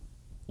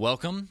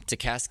Welcome to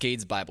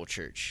Cascades Bible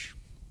Church.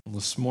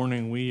 This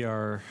morning we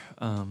are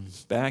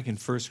back in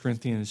 1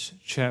 Corinthians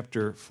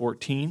chapter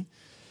 14.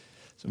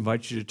 So I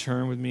invite you to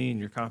turn with me in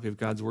your copy of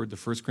God's Word to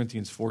 1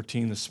 Corinthians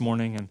 14 this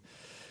morning. And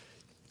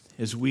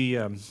as we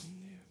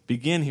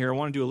begin here, I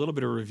want to do a little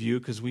bit of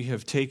review because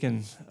we've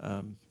taken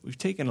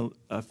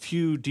a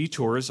few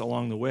detours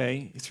along the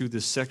way through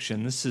this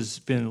section. This has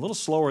been a little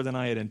slower than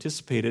I had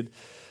anticipated.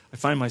 I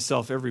find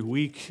myself every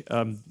week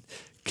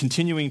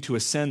continuing to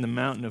ascend the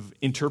mountain of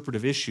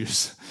interpretive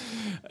issues,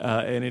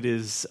 and it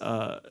is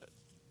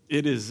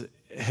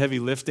heavy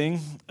lifting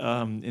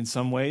in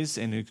some ways,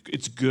 and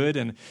it's good.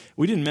 And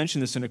we didn't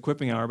mention this in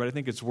equipping hour, but I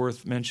think it's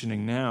worth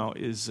mentioning now,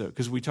 is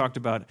because we talked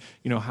about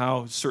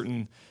how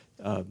certain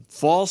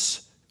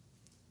false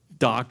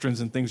doctrines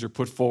and things are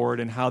put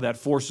forward, and how that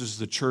forces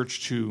the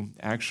church to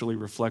actually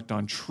reflect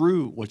on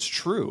what's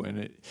true.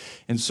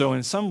 And so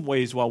in some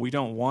ways, while we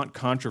don't want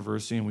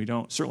controversy and we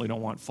certainly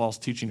don't want false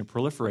teaching to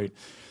proliferate,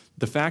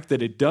 the fact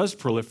that it does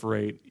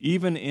proliferate,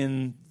 even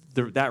in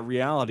that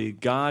reality,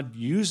 God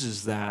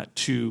uses that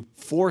to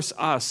force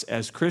us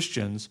as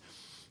Christians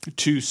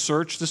to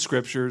search the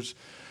Scriptures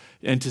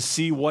and to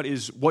see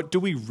what do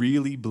we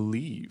really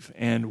believe,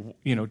 and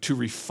to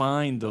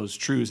refine those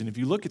truths. And if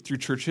you look at through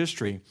church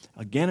history,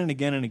 again and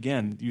again and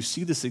again, you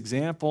see this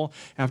example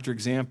after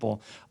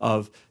example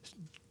of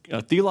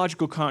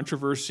theological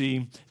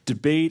controversy,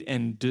 debate,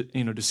 and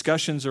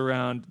discussions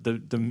around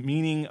the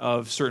meaning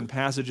of certain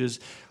passages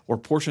or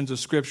portions of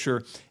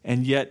Scripture,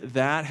 and yet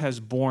that has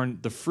borne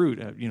the fruit.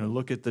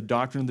 Look at the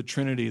doctrine of the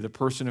Trinity, the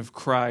person of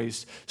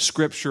Christ,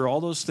 Scripture. All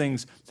those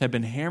things have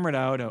been hammered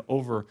out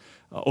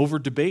over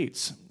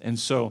debates. And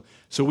so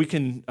we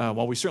can,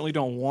 while we certainly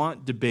don't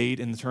want debate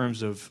in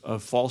terms of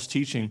false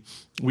teaching,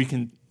 we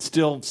can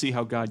still see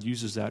how God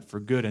uses that for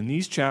good. And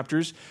these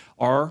chapters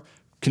are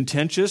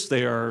contentious.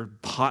 They are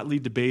hotly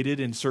debated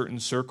in certain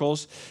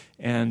circles,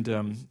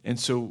 and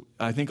so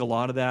I think a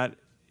lot of that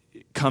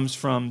comes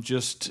from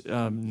just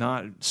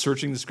not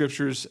searching the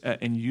Scriptures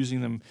and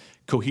using them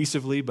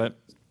cohesively. But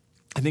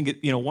I think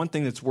one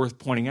thing that's worth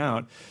pointing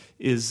out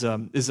is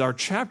our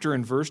chapter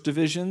and verse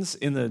divisions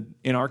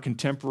in our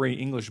contemporary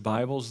English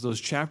Bibles.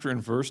 Those chapter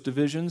and verse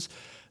divisions,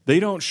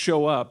 they don't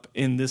show up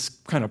in this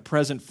kind of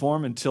present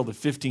form until the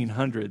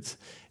 1500s.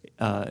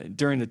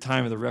 During the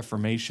time of the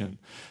Reformation.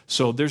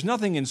 So there's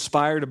nothing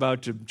inspired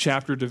about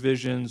chapter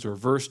divisions or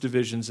verse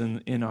divisions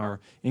in our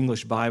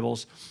English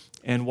Bibles.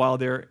 And while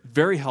they're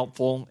very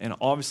helpful, and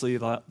obviously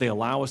they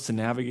allow us to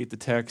navigate the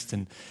text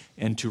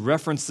and to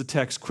reference the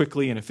text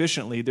quickly and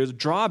efficiently, there's a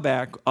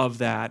drawback of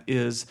that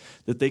is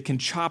that they can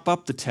chop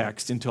up the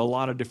text into a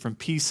lot of different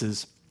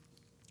pieces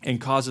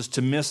and cause us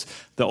to miss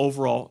the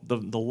overall,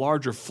 the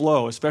larger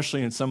flow,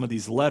 especially in some of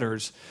these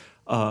letters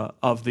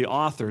of the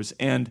authors.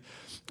 And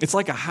it's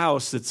like a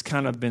house that's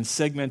kind of been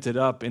segmented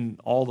up in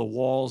all the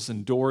walls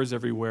and doors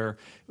everywhere.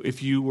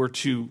 If you were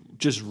to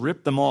just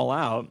rip them all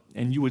out,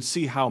 and you would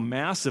see how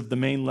massive the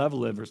main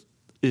level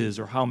is,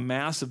 or how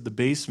massive the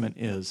basement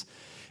is.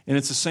 And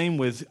it's the same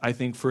with, I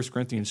think, 1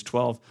 Corinthians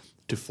 12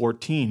 to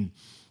 14.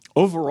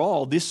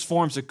 Overall, this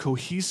forms a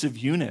cohesive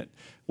unit.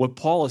 What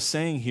Paul is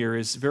saying here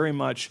is very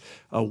much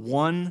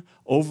one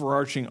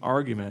overarching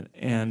argument,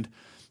 and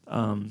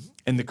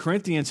the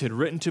Corinthians had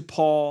written to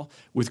Paul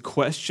with a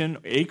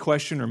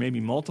question or maybe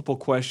multiple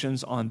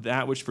questions on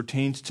that which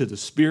pertains to the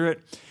Spirit,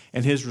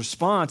 and his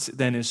response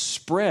then is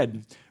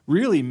spread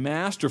really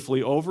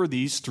masterfully over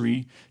these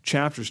three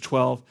chapters,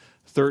 12,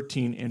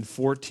 13, and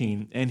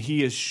 14, and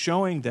he is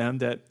showing them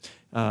that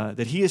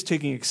he is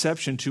taking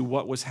exception to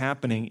what was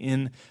happening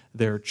in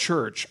their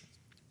church,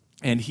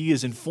 and he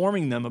is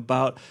informing them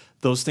about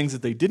those things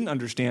that they didn't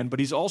understand, but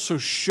he's also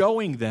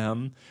showing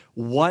them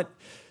what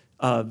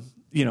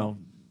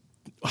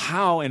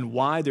how and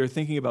why they're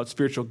thinking about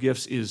spiritual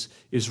gifts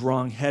is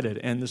wrong-headed.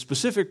 And the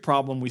specific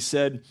problem, we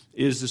said,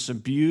 is this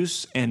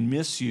abuse and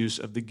misuse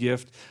of the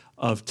gift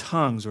of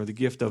tongues or the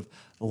gift of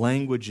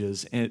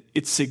languages. And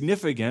it's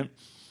significant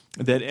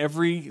that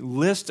every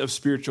list of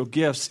spiritual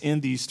gifts in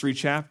these three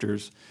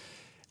chapters,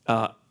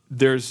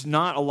 there's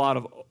not a lot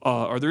of,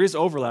 or there is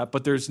overlap,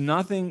 but there's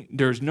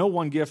no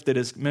one gift that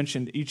is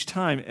mentioned each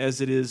time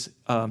as it is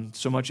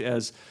so much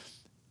as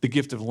the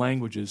gift of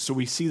languages. So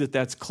we see that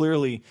that's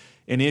clearly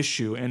an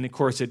issue. And of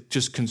course, it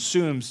just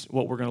consumes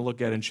what we're going to look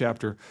at in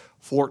chapter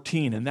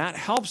 14. And that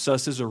helps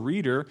us as a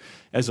reader,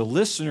 as a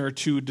listener,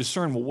 to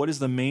discern, well, what is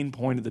the main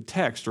point of the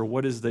text, or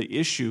what is the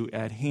issue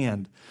at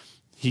hand?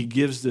 He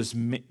gives this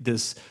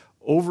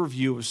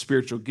overview of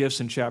spiritual gifts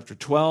in chapter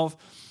 12.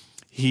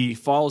 He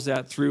follows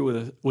that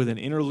through with an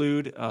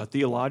interlude, a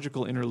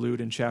theological interlude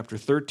in chapter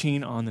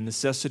 13 on the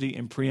necessity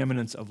and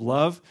preeminence of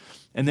love.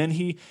 And then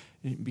he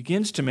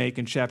begins to make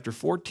in chapter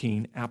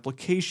 14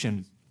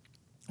 application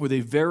with a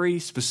very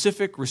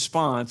specific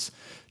response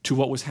to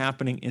what was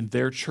happening in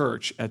their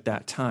church at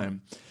that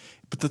time.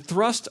 But the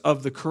thrust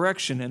of the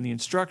correction and the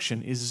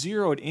instruction is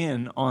zeroed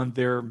in on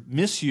their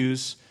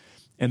misuse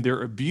and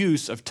their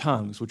abuse of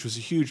tongues, which was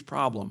a huge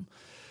problem.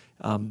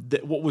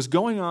 That what was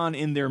going on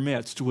in their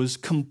midst was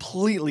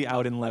completely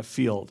out in left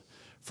field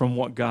from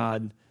what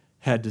God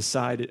had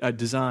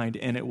designed,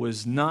 and it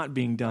was not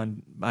being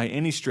done by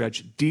any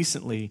stretch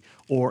decently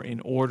or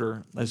in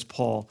order, as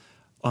Paul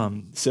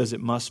says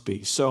it must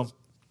be. So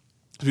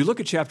as we look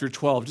at chapter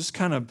 12, just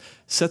kind of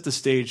set the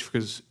stage,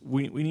 because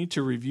we need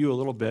to review a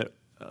little bit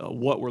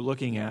what we're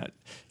looking at.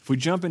 If we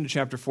jump into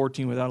chapter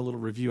 14 without a little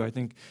review, I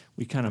think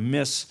we kind of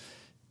miss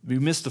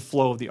the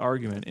flow of the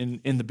argument.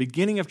 In the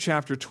beginning of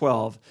chapter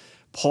 12,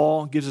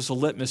 Paul gives us a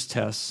litmus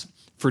test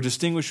for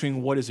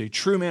distinguishing what is a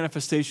true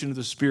manifestation of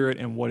the Spirit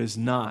and what is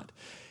not.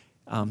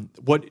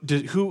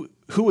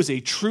 Who is a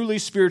truly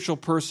spiritual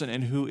person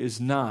and who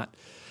is not.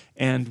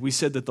 And we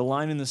said that the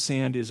line in the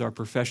sand is our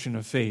profession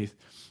of faith,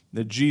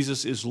 that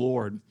Jesus is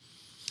Lord.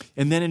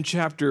 And then in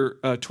chapter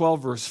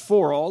 12, verse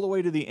 4, all the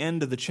way to the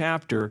end of the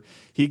chapter,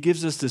 he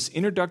gives us this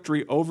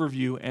introductory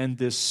overview and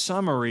this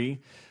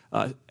summary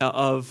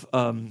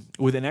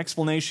with an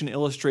explanation,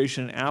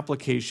 illustration, and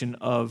application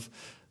of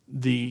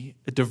the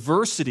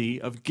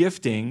diversity of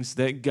giftings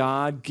that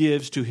God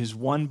gives to his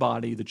one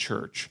body, the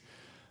church.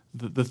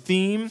 The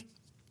theme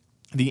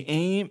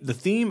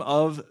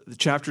of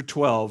chapter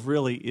 12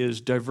 really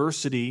is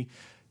diversity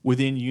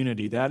within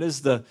unity. That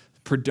is the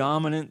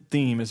predominant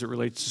theme as it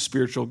relates to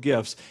spiritual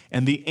gifts.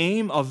 And the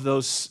aim of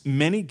those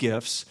many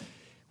gifts,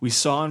 we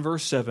saw in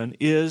verse 7,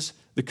 is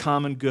the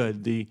common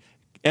good, the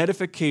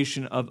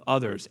edification of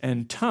others.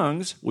 And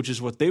tongues, which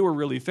is what they were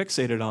really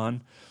fixated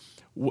on,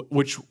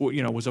 which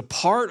was a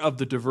part of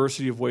the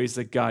diversity of ways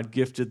that God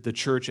gifted the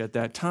church at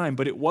that time,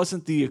 but it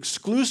wasn't the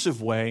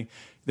exclusive way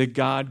that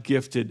God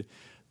gifted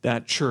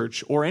that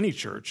church or any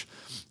church.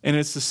 And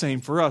it's the same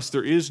for us.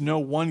 There is no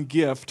one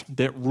gift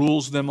that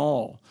rules them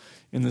all,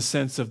 in the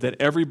sense of that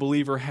every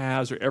believer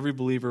has or every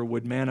believer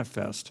would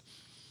manifest.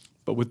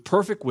 But with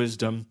perfect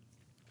wisdom,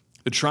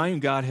 the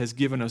triune God has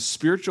given us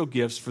spiritual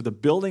gifts for the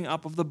building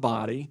up of the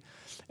body,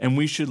 and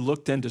we should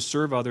look then to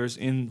serve others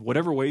in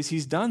whatever ways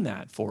he's done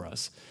that for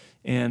us,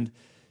 and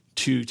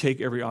to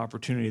take every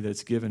opportunity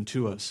that's given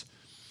to us.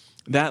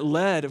 That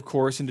led, of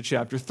course, into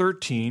chapter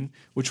 13,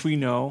 which we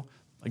know,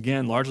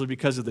 again, largely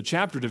because of the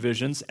chapter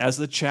divisions, as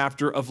the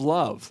chapter of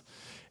love.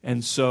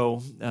 And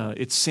so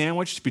it's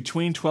sandwiched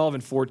between 12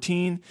 and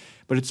 14,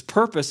 but its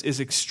purpose is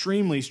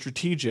extremely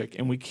strategic,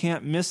 and we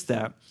can't miss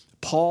that.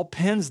 Paul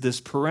pens this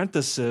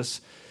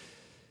parenthesis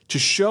to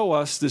show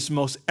us this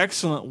most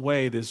excellent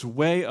way, this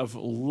way of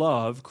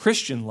love,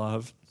 Christian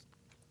love.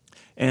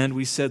 And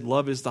we said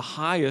love is the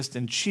highest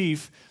and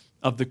chief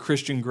of the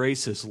Christian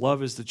graces.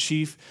 Love is the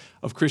chief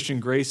of Christian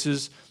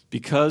graces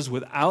because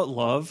without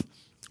love,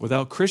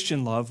 without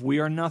Christian love, we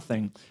are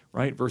nothing,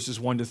 right? Verses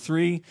 1 to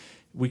 3,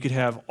 we could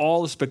have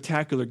all the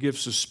spectacular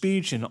gifts of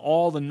speech and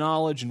all the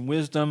knowledge and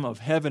wisdom of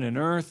heaven and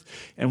earth,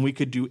 and we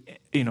could do,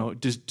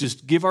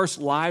 just give our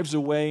lives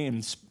away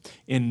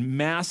in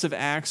massive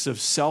acts of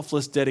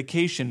selfless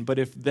dedication. But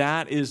if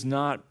that is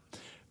not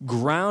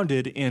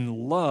grounded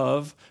in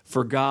love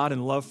for God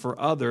and love for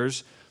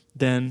others,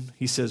 then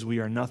he says we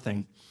are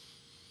nothing.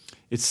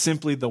 It's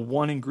simply the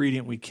one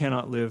ingredient we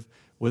cannot live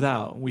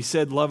without. We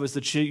said love is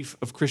the chief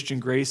of Christian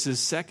graces,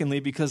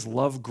 secondly, because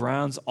love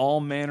grounds all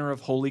manner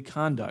of holy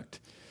conduct.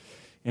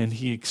 And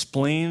he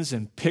explains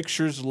and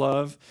pictures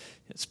love.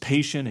 It's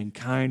patient and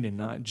kind and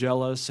not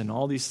jealous and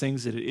all these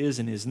things that it is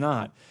and is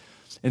not.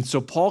 And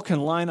so Paul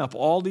can line up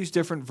all these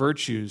different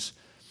virtues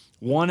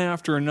one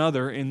after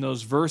another in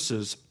those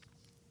verses.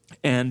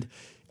 And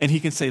he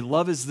can say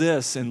love is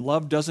this and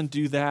love doesn't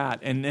do that.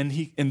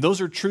 And those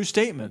are true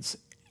statements.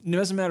 It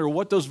doesn't matter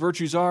what those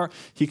virtues are,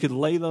 he could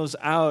lay those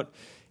out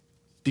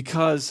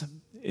because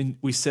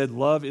we said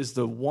love is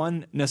the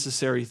one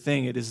necessary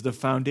thing. It is the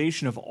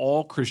foundation of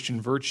all Christian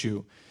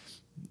virtue.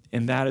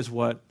 And that is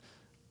what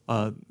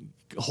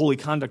holy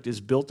conduct is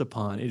built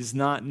upon. It is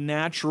not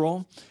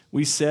natural.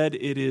 We said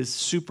it is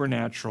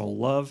supernatural.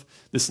 Love,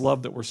 this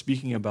love that we're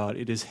speaking about,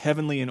 it is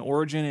heavenly in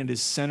origin and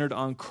is centered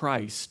on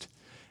Christ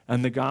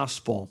and the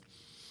gospel.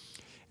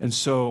 And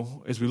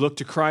so as we look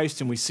to Christ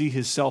and we see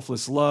his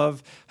selfless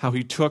love, how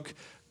he took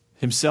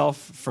himself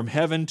from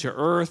heaven to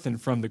earth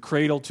and from the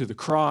cradle to the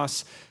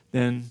cross,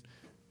 then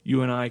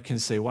you and I can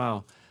say,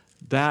 wow,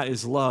 that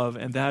is love,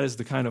 and that is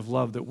the kind of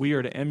love that we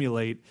are to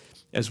emulate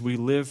as we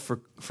live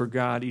for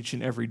God each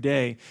and every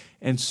day.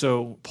 And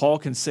so Paul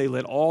can say,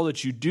 let all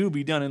that you do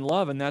be done in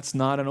love, and that's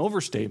not an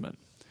overstatement.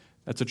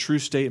 That's a true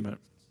statement.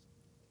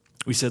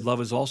 We said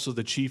love is also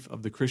the chief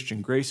of the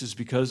Christian graces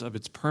because of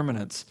its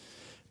permanence.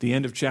 The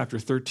end of chapter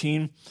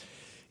 13,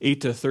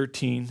 8 to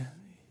 13,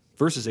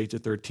 verses 8 to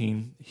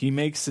 13, he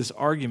makes this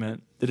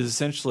argument that is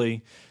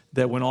essentially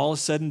that when all is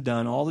said and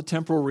done, all the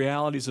temporal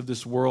realities of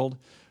this world,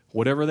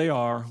 whatever they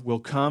are, will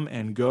come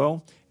and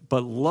go,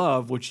 but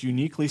love, which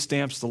uniquely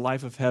stamps the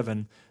life of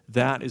heaven,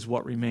 that is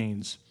what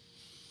remains.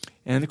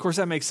 And of course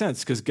that makes sense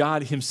because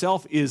God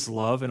himself is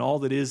love, and all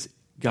that is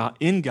God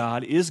in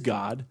God is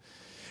God.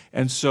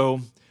 And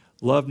so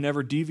love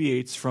never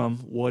deviates from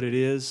what it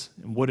is,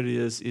 and what it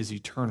is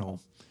eternal.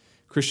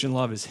 Christian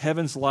love is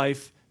heaven's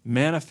life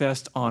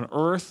manifest on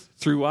earth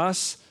through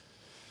us,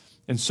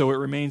 and so it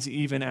remains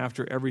even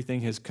after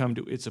everything has come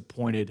to its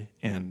appointed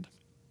end.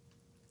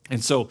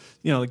 And so,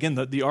 again,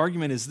 the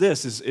argument is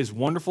this, as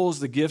wonderful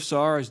as the gifts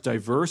are, as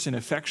diverse and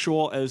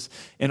effectual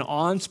and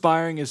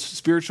awe-inspiring as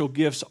spiritual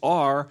gifts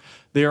are,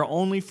 they are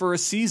only for a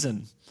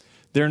season.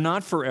 They're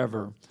not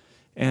forever.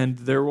 And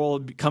there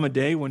will come a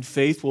day when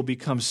faith will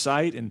become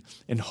sight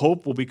and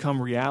hope will become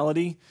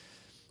reality.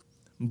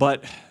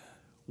 But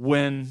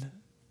when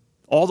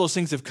all those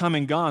things have come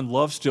and gone,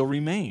 love still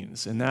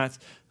remains. And that's,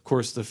 of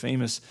course, the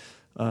famous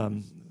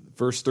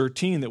verse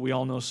 13 that we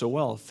all know so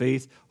well.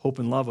 Faith, hope,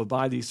 and love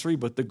abide, these three,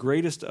 but the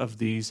greatest of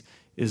these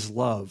is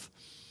love.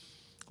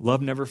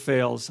 Love never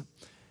fails.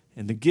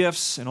 And the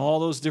gifts and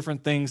all those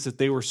different things that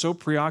they were so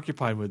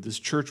preoccupied with, this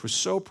church was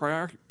so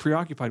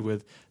preoccupied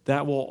with,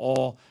 that will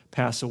all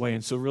pass away.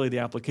 And so really the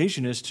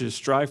application is to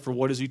strive for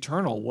what is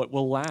eternal, what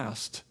will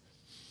last.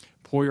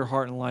 Pour your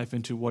heart and life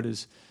into what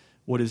is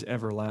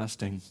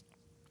everlasting.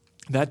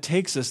 That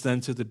takes us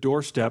then to the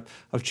doorstep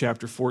of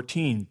chapter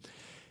 14.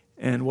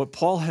 And what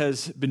Paul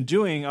has been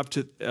doing up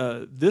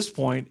to this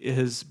point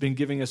has been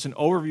giving us an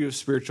overview of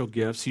spiritual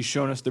gifts. He's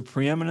shown us the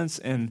preeminence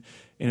and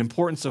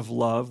importance of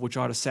love, which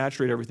ought to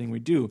saturate everything we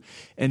do.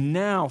 And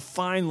now,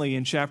 finally,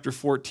 in chapter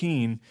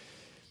 14,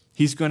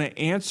 he's going to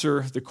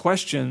answer the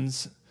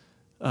questions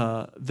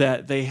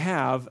that they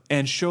have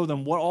and show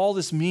them what all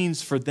this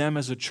means for them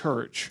as a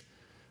church.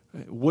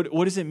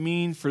 What does it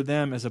mean for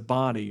them as a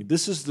body?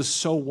 This is the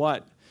so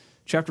what.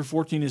 Chapter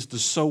 14 is the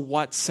so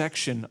what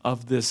section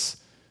of this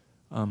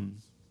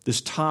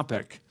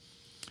topic.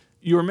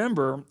 You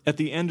remember at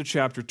the end of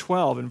chapter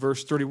 12 in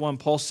verse 31,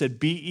 Paul said,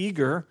 be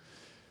eager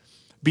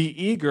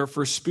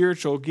for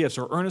spiritual gifts,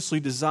 or earnestly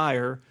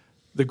desire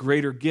the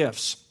greater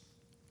gifts.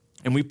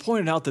 And we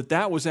pointed out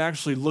that was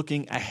actually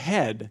looking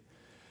ahead.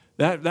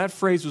 That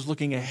phrase was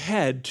looking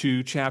ahead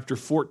to chapter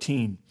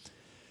 14.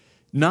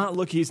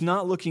 He's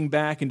not looking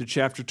back into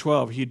chapter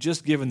 12. He had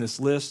just given this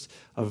list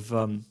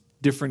of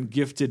different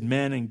gifted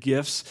men and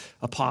gifts,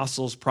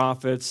 apostles,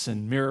 prophets,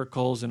 and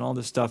miracles, and all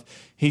this stuff.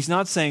 He's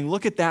not saying,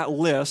 look at that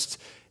list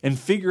and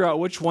figure out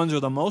which ones are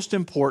the most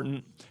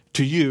important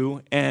to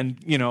you and,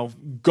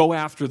 go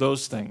after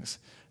those things.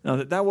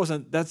 Now,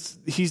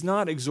 he's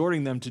not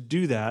exhorting them to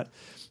do that.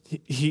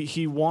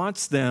 He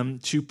wants them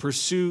to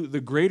pursue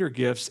the greater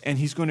gifts, and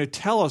he's going to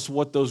tell us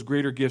what those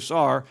greater gifts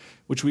are,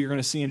 which we are going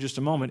to see in just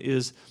a moment,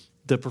 is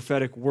the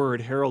prophetic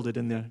word heralded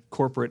in the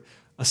corporate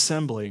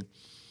assembly.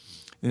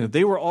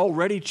 They were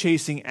already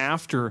chasing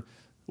after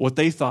what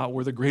they thought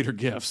were the greater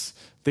gifts.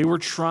 They were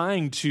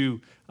trying to,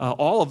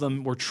 all of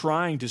them were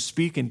trying to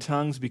speak in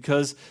tongues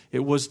because it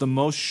was the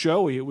most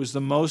showy, it was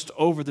the most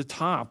over the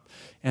top,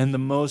 and the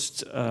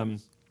most, in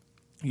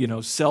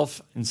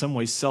some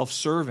ways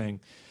self-serving.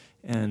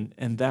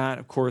 And that,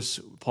 of course,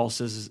 Paul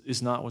says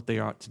is not what they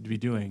ought to be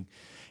doing.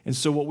 And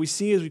so what we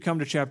see as we come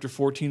to chapter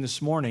 14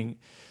 this morning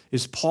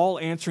is Paul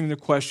answering the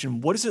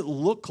question, what does it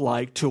look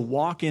like to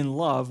walk in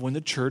love when the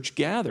church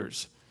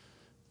gathers?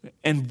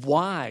 And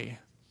why?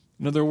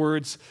 In other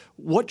words,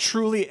 what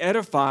truly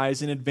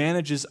edifies and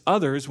advantages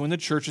others when the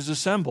church is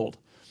assembled?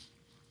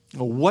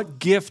 What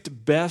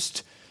gift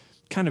best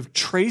kind of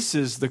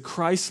traces the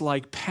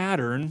Christ-like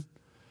pattern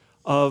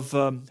of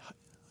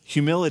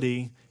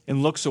humility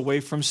and looks away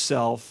from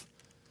self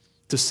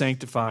to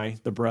sanctify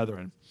the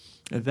brethren?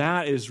 And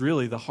that is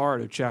really the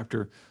heart of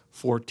chapter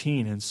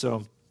 14. And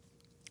so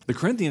the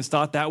Corinthians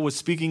thought that was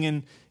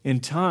speaking in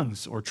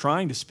tongues or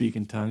trying to speak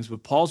in tongues,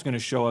 but Paul's going to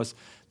show us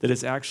that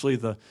it's actually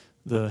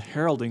the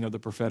heralding of the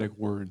prophetic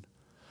word.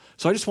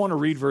 So I just want to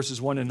read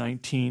verses 1 to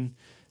 19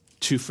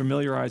 to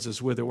familiarize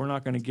us with it. We're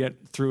not going to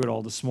get through it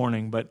all this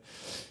morning, but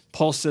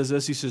Paul says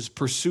this. He says,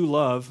 pursue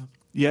love,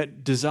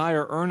 yet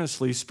desire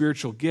earnestly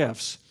spiritual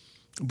gifts,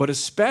 but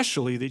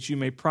especially that you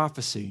may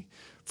prophesy.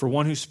 For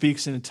one who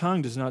speaks in a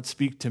tongue does not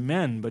speak to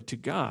men, but to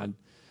God.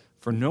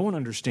 For no one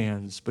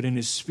understands, but in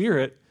his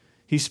spirit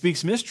he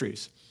speaks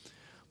mysteries.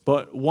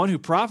 But one who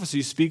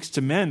prophesies speaks to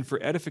men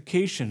for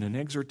edification and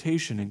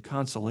exhortation and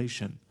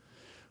consolation.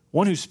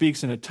 One who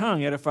speaks in a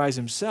tongue edifies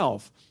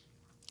himself,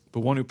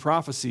 but one who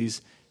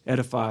prophesies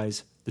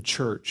edifies the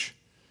church.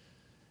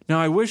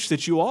 Now I wish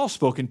that you all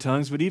spoke in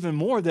tongues, but even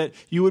more that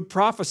you would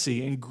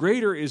prophesy, and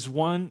greater is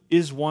one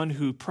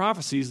who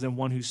prophesies than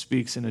one who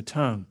speaks in a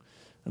tongue,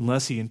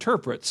 unless he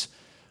interprets,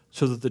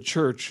 so that the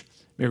church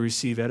may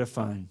receive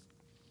edifying.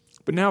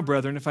 But now,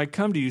 brethren, if I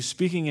come to you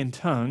speaking in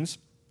tongues,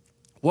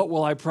 what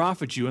will I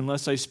profit you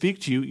unless I speak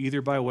to you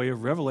either by way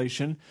of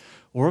revelation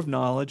or of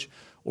knowledge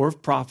or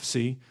of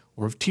prophecy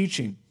or of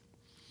teaching?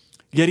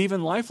 Yet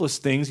even lifeless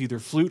things, either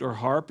flute or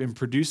harp, in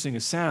producing a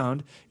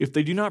sound, if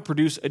they do not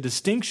produce a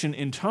distinction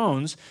in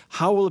tones,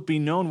 how will it be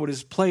known what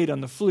is played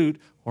on the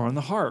flute or on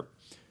the harp?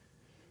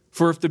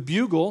 For if the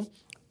bugle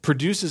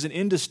produces an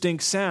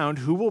indistinct sound,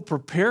 who will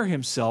prepare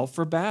himself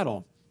for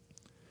battle?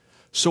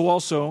 So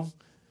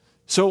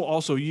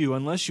also you,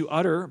 unless you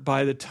utter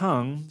by the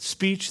tongue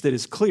speech that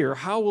is clear,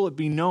 how will it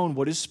be known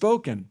what is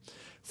spoken?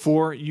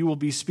 For you will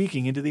be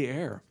speaking into the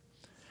air.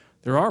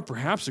 There are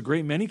perhaps a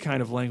great many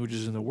kind of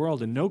languages in the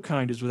world, and no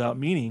kind is without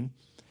meaning.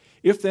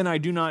 If then I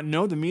do not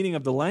know the meaning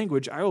of the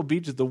language, I will be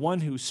to the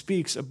one who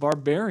speaks a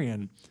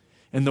barbarian,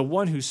 and the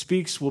one who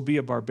speaks will be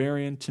a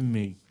barbarian to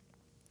me.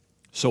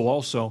 So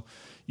also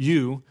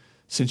you,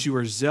 since you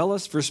are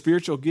zealous for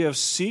spiritual gifts,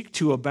 seek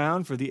to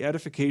abound for the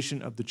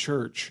edification of the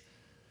church.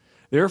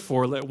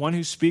 Therefore, let one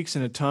who speaks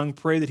in a tongue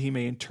pray that he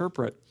may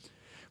interpret.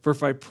 For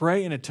if I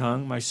pray in a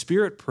tongue, my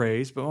spirit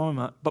prays,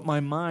 but my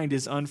mind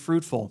is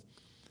unfruitful.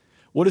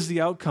 What is the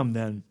outcome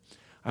then?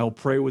 I will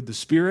pray with the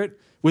Spirit,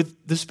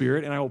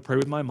 and I will pray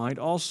with my mind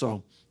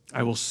also.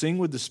 I will sing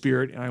with the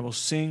Spirit, and I will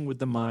sing with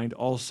the mind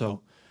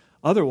also.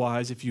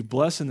 Otherwise, if you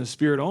bless in the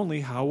Spirit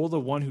only, how will the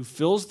one who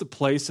fills the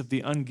place of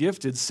the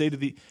ungifted say to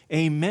the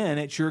Amen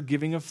at your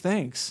giving of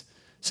thanks,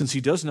 since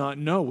he does not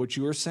know what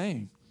you are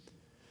saying?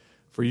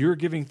 For you are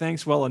giving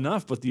thanks well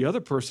enough, but the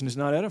other person is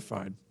not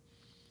edified.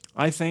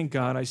 I thank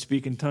God I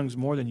speak in tongues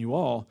more than you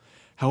all.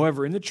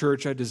 However, in the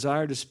church I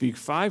desire to speak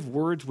 5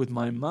 words with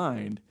my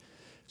mind,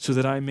 so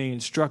that I may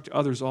instruct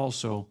others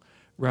also,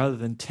 rather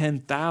than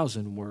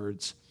 10,000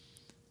 words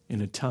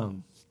in a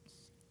tongue.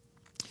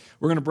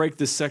 We're going to break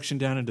this section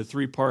down into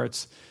 3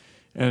 parts,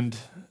 and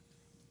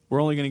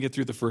we're only going to get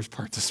through the first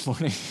part this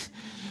morning.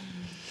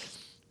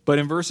 But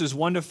in verses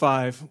 1 to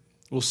 5,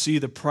 we'll see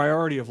the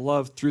priority of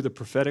love through the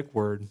prophetic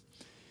word.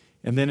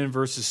 And then in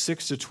verses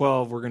 6 to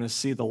 12, we're going to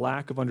see the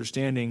lack of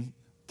understanding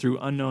through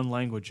unknown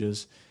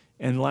languages.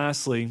 And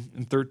lastly,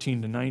 in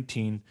 13 to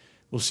 19,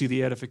 we'll see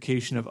the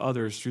edification of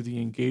others through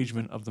the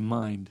engagement of the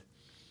mind.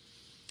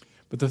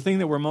 But the thing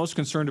that we're most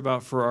concerned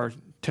about for our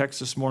text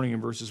this morning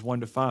in verses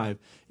 1 to 5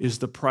 is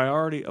the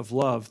priority of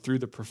love through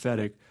the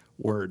prophetic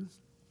word.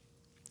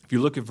 If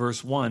you look at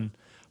verse 1,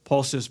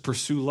 Paul says,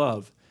 pursue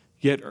love,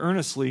 yet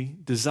earnestly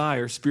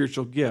desire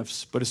spiritual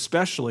gifts, but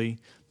especially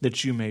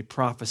that you may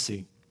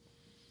prophesy.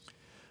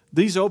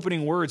 These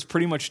opening words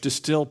pretty much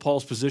distill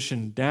Paul's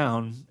position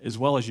down as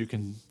well as you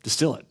can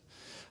distill it.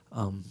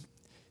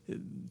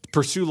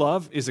 Pursue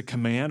love is a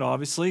command,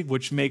 obviously,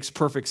 which makes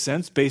perfect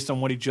sense based on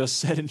what he just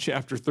said in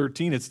chapter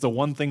 13. It's the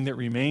one thing that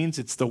remains.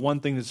 It's the one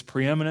thing that's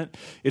preeminent.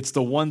 It's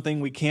the one thing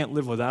we can't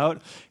live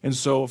without. And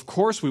so, of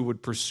course, we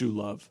would pursue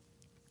love.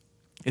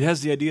 It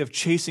has the idea of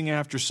chasing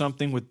after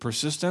something with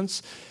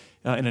persistence.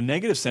 In a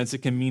negative sense, it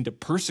can mean to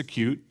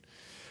persecute,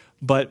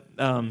 but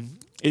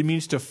it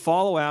means to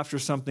follow after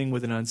something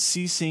with an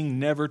unceasing,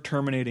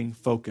 never-terminating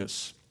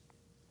focus.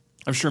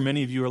 I'm sure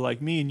many of you are like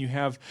me, and you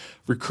have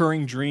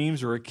recurring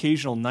dreams or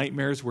occasional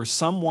nightmares where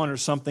someone or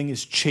something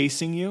is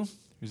chasing you.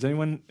 Has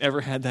anyone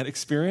ever had that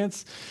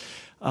experience?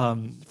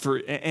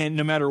 And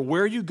no matter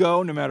where you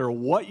go, no matter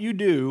what you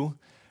do,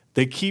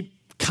 they keep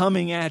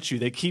coming at you.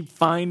 They keep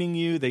finding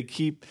you. They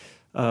keep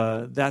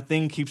that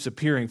thing keeps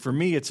appearing. For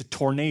me, it's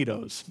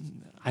tornadoes.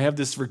 I have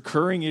this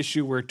recurring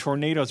issue where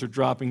tornadoes are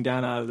dropping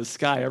down out of the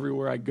sky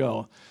everywhere I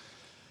go.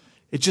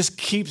 It just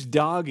keeps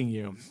dogging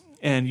you.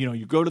 And,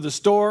 you go to the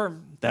store,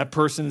 that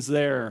person's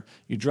there.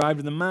 You drive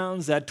to the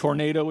mountains, that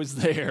tornado is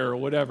there, or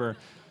whatever.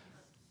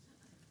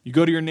 You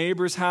go to your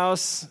neighbor's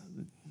house,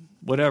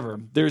 whatever.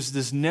 There's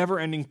this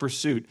never-ending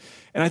pursuit.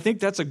 And I think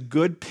that's a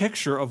good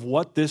picture of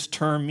what this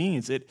term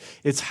means.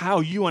 It's how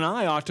you and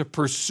I ought to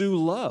pursue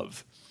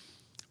love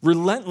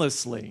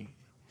relentlessly.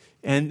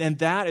 And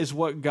that is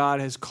what God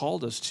has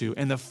called us to.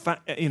 And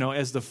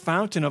as the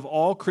fountain of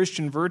all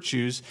Christian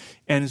virtues,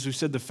 and as we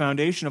said, the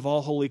foundation of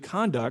all holy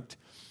conduct,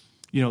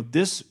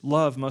 this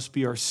love must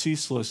be our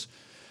ceaseless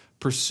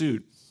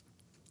pursuit.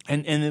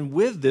 And then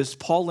with this,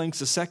 Paul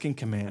links a second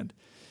command.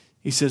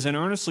 He says, and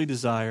earnestly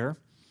desire,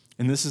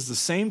 and this is the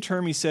same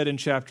term he said in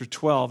chapter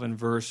 12 and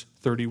verse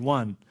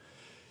 31.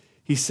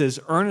 He says,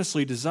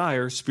 earnestly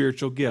desire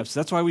spiritual gifts.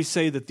 That's why we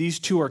say that these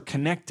two are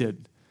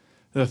connected.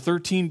 The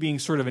 13 being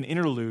sort of an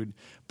interlude,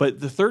 but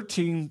the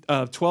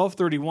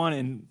 12:31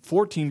 and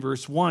 14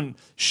 verse 1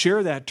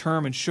 share that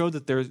term and show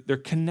that they're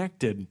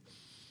connected.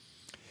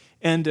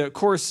 And of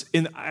course,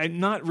 I'm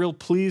not real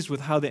pleased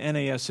with how the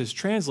NAS has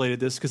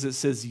translated this because it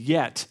says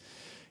yet.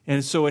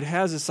 And so it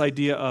has this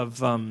idea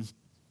of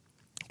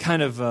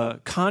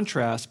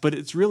contrast, but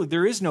it's really,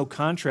 there is no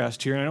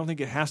contrast here, and I don't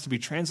think it has to be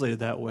translated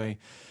that way.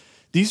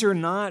 These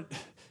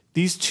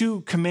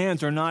two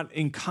commands are not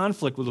in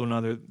conflict with one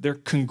another. They're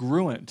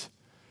congruent.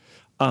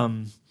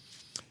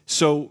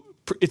 So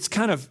it's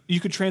you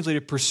could translate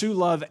it, pursue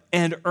love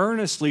and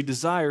earnestly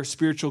desire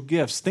spiritual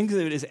gifts. Think of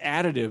it as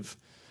additive,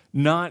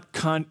 not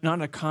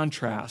a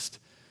contrast.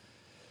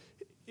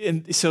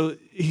 And so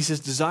he says,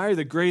 desire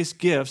the greatest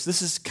gifts.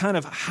 This is kind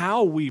of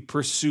how we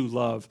pursue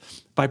love,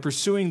 by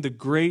pursuing the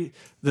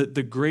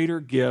greater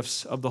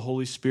gifts of the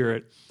Holy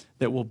Spirit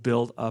that will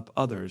build up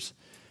others.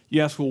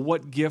 You ask, well,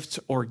 what gifts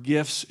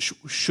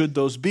should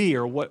those be,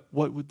 or what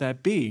would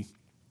that be?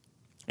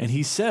 And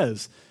he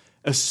says,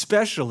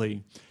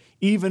 especially,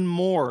 even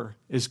more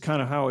is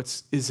kind of how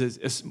it's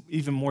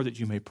even more that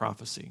you may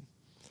prophesy.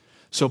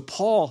 So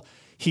Paul,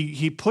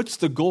 he puts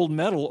the gold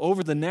medal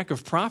over the neck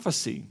of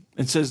prophecy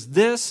and says,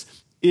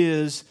 this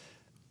is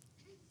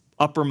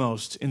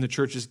uppermost in the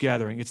church's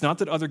gathering. It's not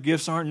that other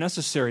gifts aren't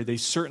necessary. They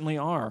certainly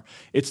are.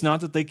 It's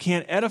not that they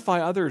can't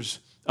edify others.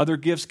 Other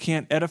gifts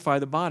can't edify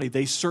the body.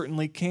 They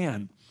certainly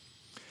can.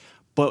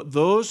 But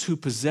those who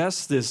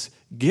possess this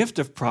gift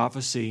of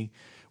prophecy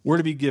were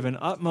to be given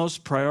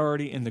utmost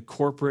priority in the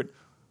corporate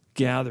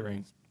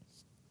gathering.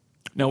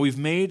 Now, we've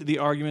made the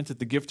argument that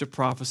the gift of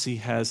prophecy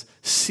has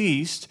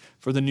ceased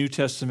for the New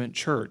Testament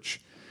church.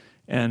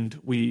 And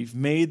we've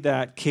made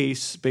that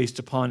case based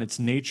upon its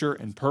nature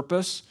and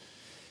purpose.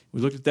 We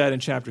looked at that in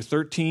chapter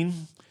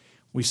 13.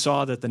 We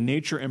saw that the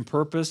nature and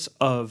purpose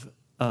of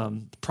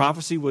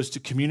prophecy was to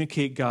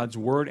communicate God's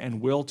word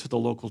and will to the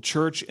local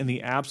church in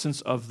the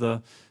absence of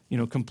the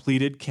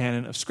completed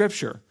canon of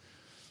Scripture.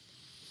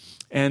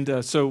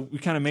 And so we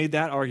kind of made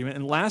that argument.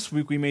 And last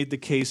week we made the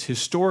case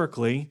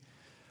historically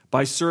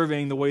by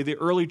surveying the way the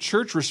early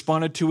church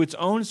responded to its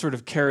own sort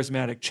of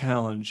charismatic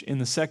challenge. In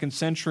the 2nd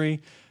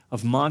century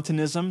of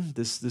Montanism,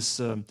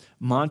 this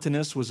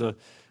Montanus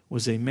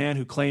was a man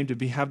who claimed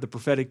to have the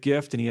prophetic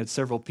gift, and he had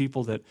several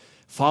people that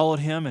followed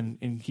him,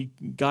 and he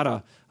got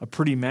a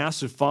pretty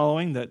massive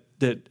following that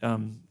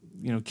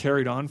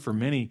carried on for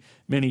many,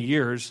 many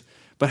years.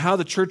 But how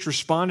the church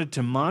responded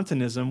to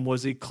Montanism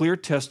was a clear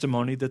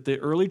testimony that the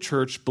early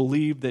church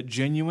believed that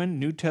genuine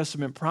New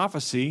Testament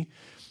prophecy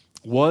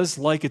was,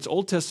 like its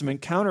Old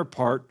Testament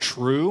counterpart,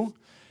 true,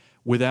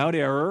 without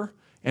error,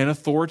 and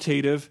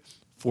authoritative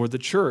for the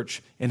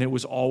church. And it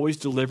was always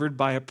delivered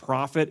by a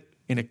prophet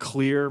in a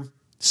clear,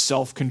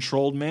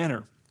 self-controlled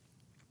manner.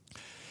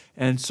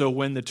 And so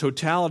when the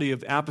totality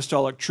of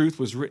apostolic truth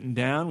was written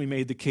down, we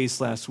made the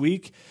case last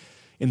week,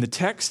 in the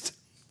text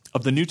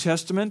of the New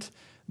Testament,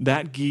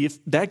 that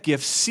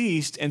gift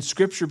ceased, and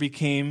Scripture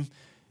became,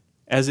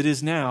 as it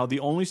is now, the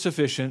only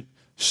sufficient,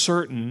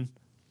 certain,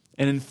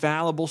 and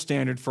infallible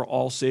standard for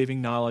all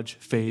saving knowledge,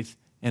 faith,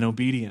 and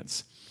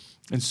obedience.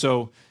 And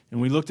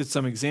we looked at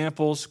some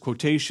examples,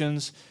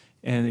 quotations,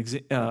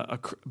 and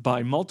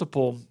by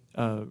multiple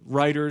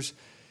writers,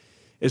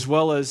 as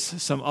well as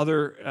some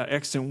other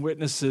extant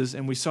witnesses,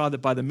 and we saw that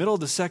by the middle of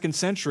the 2nd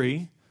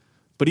century,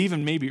 but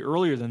even maybe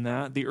earlier than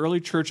that, the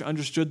early church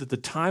understood that the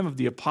time of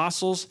the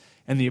apostles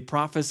and the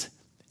prophets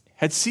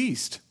had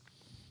ceased.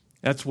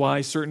 That's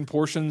why certain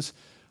portions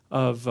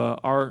of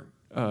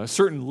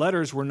certain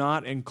letters were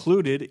not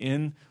included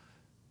in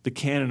the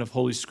canon of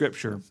Holy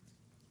Scripture.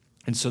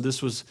 And so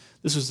this was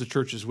the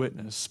church's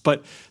witness.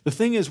 But the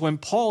thing is, when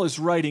Paul is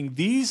writing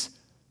these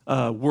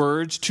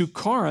words to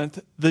Corinth,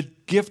 the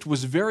gift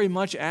was very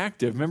much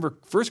active. Remember,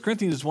 1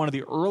 Corinthians is one of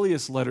the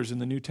earliest letters in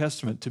the New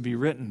Testament to be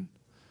written.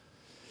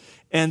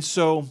 And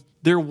so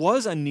there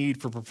was a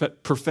need for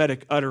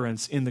prophetic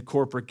utterance in the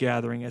corporate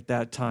gathering at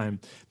that time.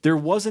 There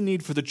was a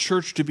need for the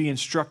church to be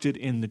instructed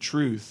in the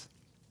truth.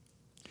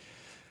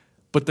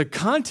 But the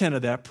content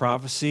of that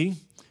prophecy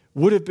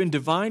would have been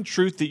divine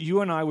truth that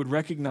you and I would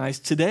recognize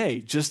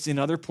today, just in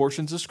other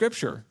portions of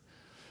Scripture.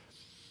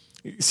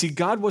 See,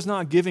 God was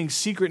not giving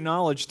secret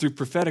knowledge through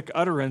prophetic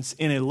utterance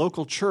in a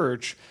local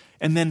church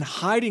and then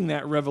hiding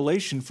that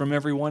revelation from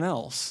everyone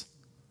else.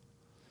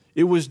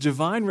 It was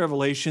divine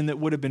revelation that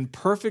would have been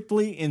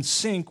perfectly in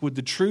sync with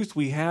the truth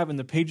we have in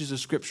the pages of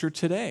Scripture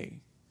today.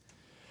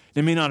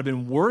 It may not have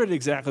been worded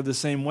exactly the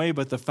same way,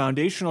 but the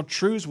foundational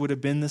truths would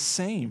have been the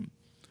same.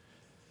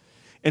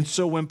 And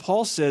so when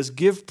Paul says,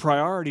 give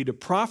priority to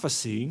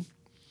prophecy,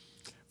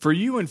 for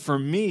you and for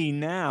me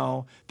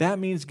now, that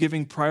means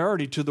giving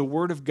priority to the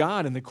Word of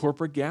God in the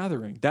corporate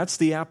gathering. That's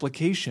the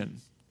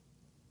application.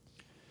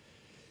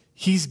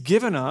 He's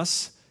given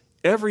us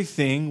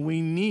everything we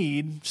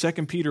need, 2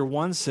 Peter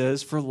 1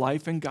 says, for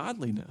life and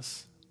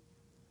godliness.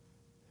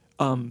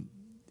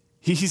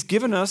 He's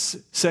given us,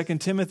 2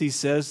 Timothy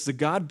says, the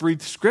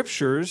God-breathed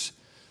Scriptures,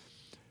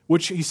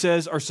 which he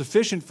says are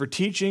sufficient for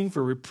teaching,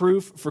 for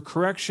reproof, for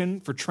correction,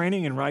 for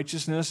training in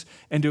righteousness,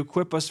 and to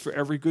equip us for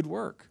every good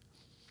work.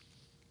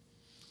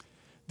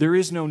 There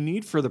is no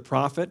need for the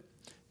prophet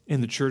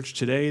in the church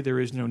today. There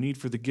is no need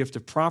for the gift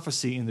of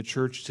prophecy in the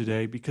church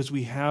today because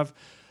we have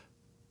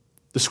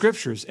the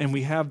Scriptures and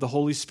we have the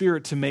Holy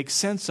Spirit to make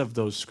sense of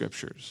those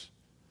Scriptures.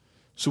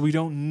 So we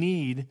don't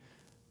need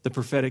the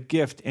prophetic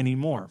gift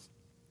anymore.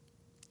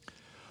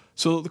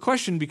 So the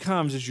question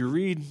becomes, as you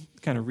read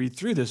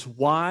through this,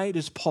 why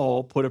does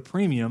Paul put a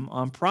premium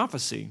on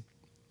prophecy?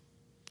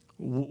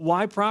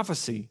 Why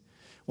prophecy?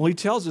 Well, he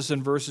tells us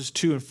in verses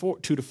 2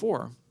 to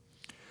 4.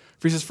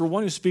 For he says, for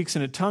one who speaks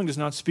in a tongue does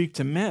not speak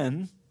to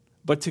men,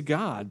 but to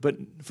God,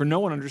 for no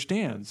one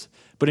understands.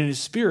 But in his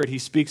spirit he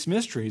speaks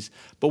mysteries.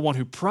 But one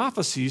who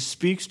prophesies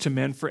speaks to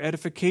men for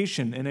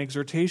edification and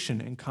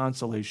exhortation and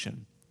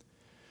consolation.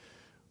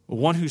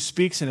 One who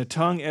speaks in a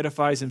tongue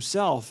edifies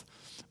himself,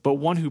 but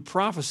one who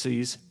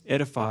prophesies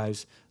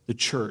edifies the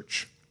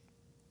church.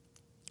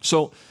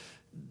 So,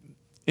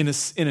 in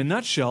a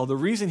nutshell, the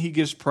reason he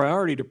gives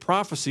priority to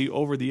prophecy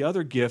over the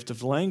other gift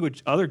of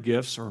language, other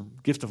gifts, or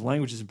gift of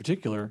languages in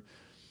particular,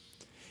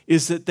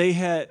 is that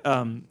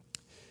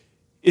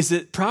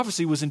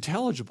prophecy was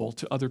intelligible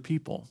to other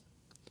people.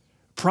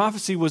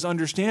 Prophecy was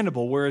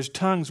understandable, whereas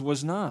tongues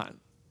was not.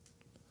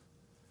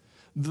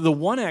 The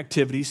one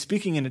activity,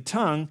 speaking in a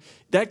tongue,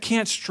 that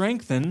can't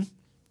strengthen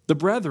the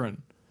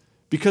brethren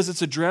because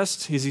it's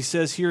addressed, as he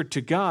says here, to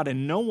God,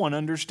 and no one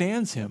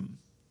understands him.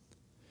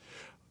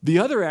 The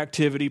other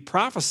activity,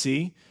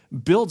 prophecy,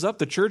 builds up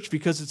the church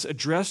because it's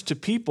addressed to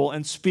people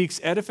and speaks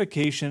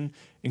edification,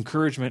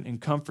 encouragement,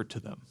 and comfort to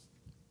them.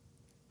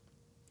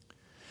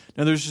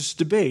 Now, there's this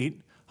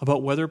debate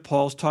about whether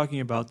Paul's talking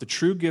about the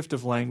true gift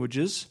of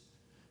languages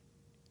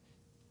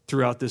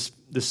throughout this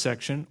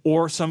section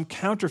or some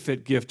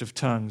counterfeit gift of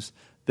tongues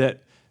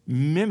that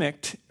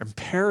mimicked and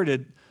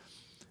parroted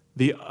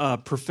the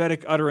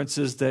prophetic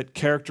utterances that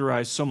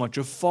characterize so much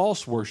of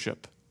false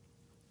worship.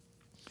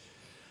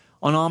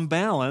 On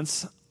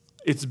balance,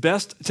 it's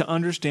best to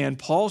understand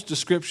Paul's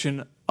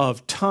description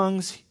of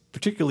tongues,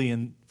 particularly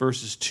in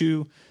verses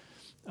 2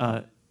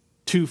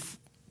 to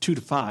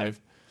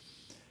 5.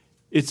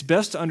 It's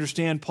best to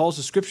understand Paul's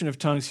description of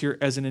tongues here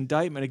as an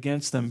indictment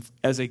against them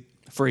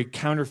for a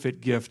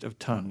counterfeit gift of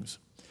tongues.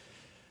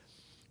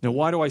 Now,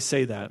 why do I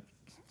say that?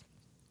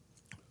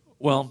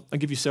 Well, I'll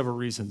give you several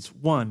reasons.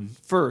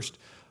 First,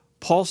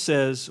 Paul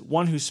says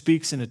one who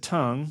speaks in a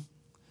tongue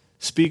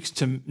speaks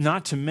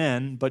not to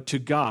men, but to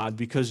God,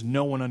 because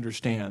no one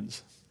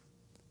understands.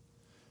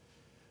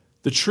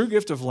 The true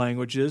gift of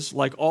languages,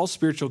 like all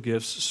spiritual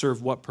gifts,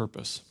 serve what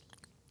purpose?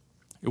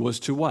 It was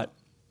to what?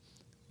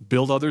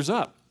 Build others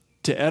up,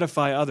 to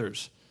edify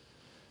others.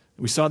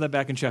 We saw that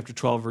back in chapter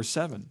 12, verse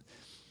 7.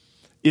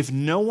 If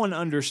no one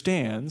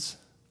understands,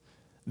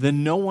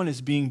 then no one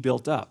is being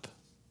built up.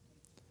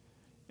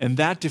 And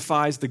that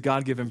defies the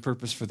God-given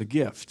purpose for the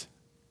gift.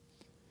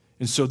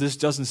 And so this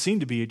doesn't seem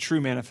to be a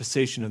true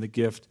manifestation of the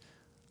gift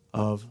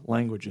of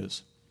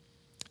languages.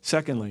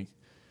 Secondly,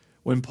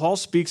 when Paul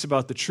speaks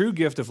about the true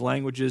gift of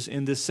languages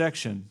in this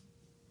section,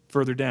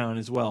 further down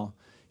as well,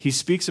 he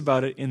speaks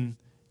about it in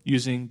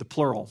using the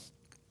plural.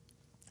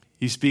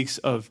 He speaks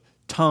of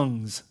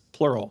tongues,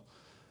 plural.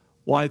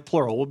 Why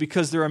plural? Well,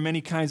 because there are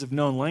many kinds of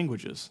known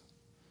languages.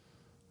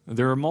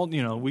 There are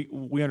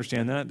we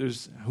understand that.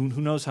 There's who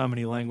knows how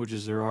many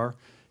languages there are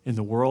in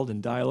the world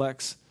and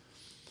dialects.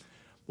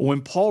 But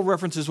when Paul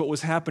references what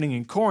was happening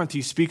in Corinth,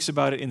 he speaks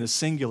about it in the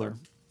singular.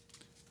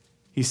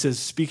 He says,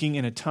 speaking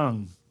in a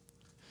tongue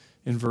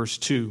in verse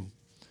 2.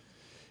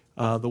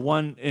 The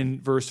one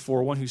in verse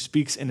 4, one who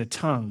speaks in a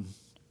tongue,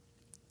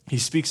 he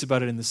speaks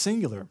about it in the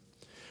singular,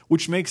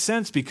 which makes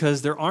sense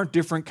because there aren't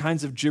different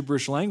kinds of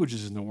gibberish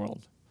languages in the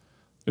world.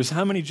 There's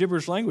how many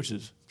gibberish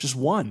languages? Just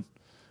one,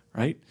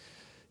 right?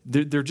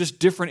 They're just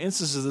different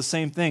instances of the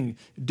same thing.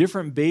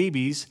 Different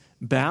babies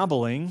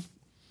babbling.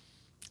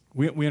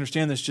 We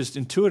understand this just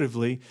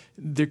intuitively.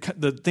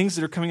 The things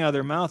that are coming out of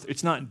their mouth,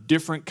 it's not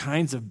different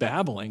kinds of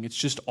babbling. It's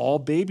just all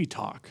baby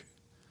talk.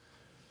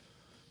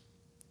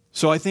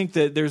 So I think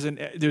that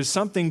there's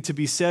something to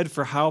be said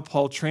for how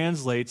Paul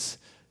translates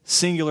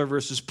singular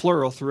versus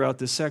plural throughout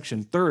this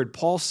section. Third,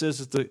 Paul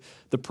says that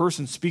the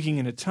person speaking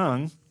in a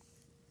tongue,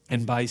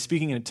 and by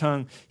speaking in a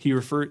tongue, I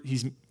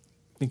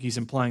think he's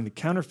implying the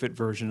counterfeit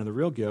version of the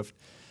real gift.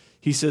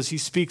 He says he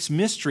speaks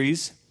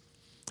mysteries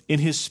in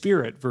his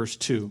spirit, verse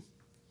 2.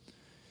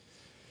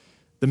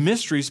 The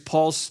mysteries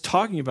Paul's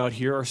talking about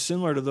here are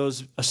similar to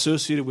those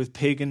associated with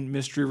pagan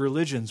mystery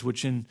religions,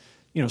 which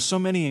so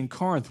many in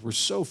Corinth were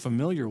so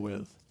familiar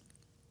with.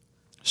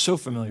 So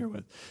familiar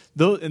with.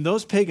 In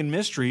those pagan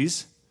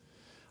mysteries,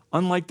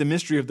 unlike the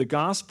mystery of the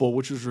gospel,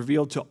 which was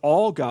revealed to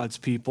all God's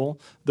people,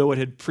 though it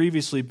had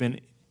previously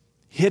been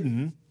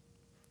hidden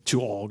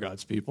to all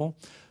God's people,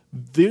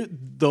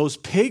 those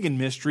pagan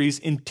mysteries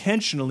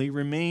intentionally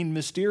remain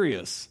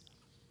mysterious.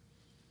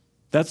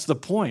 That's the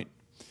point.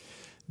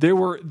 They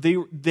were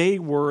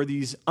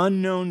these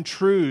unknown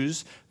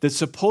truths that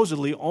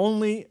supposedly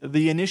only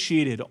the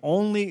initiated,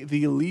 only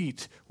the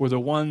elite were the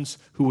ones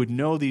who would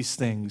know these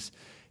things.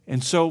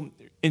 And so,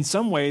 in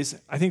some ways,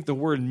 I think the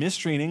word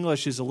mystery in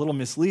English is a little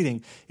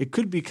misleading. It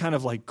could be kind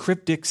of like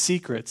cryptic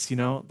secrets,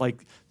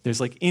 like there's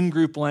like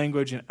in-group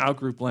language and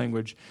out-group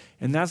language.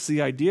 And that's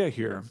the idea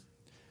here.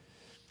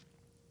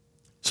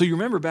 So you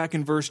remember back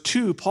in verse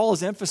 2, Paul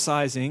is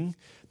emphasizing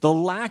the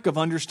lack of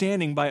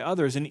understanding by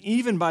others and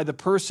even by the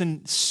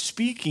person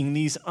speaking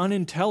these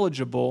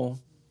unintelligible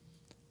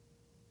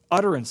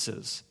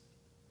utterances.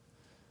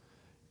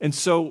 And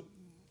so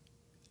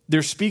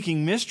they're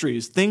speaking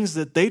mysteries, things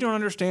that they don't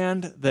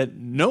understand, that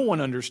no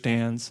one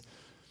understands.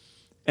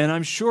 And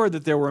I'm sure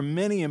that there were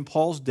many in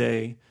Paul's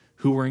day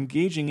who were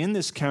engaging in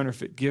this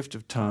counterfeit gift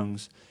of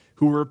tongues,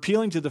 who were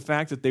appealing to the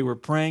fact that they were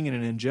praying in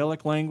an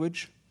angelic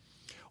language,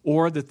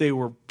 or that they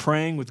were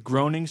praying with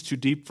groanings too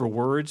deep for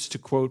words, to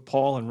quote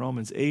Paul in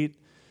Romans 8.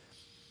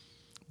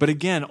 But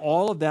again,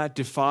 all of that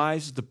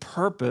defies the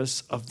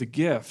purpose of the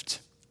gift,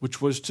 which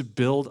was to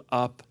build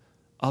up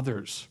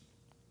others.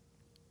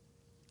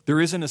 There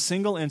isn't a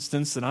single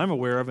instance that I'm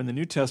aware of in the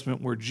New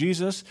Testament where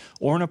Jesus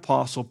or an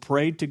apostle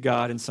prayed to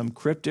God in some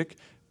cryptic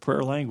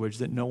prayer language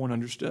that no one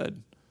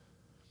understood.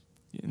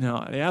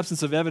 Now, the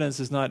absence of evidence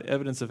is not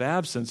evidence of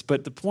absence,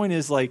 but the point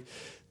is,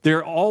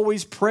 they're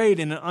always prayed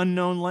in an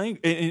unknown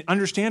in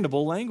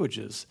understandable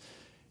languages.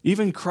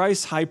 Even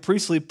Christ's high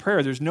priestly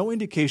prayer, there's no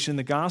indication in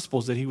the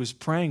Gospels that he was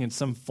praying in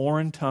some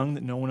foreign tongue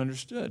that no one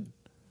understood.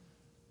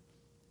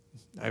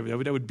 That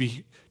would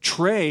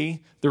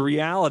betray the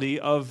reality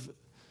of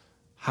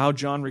how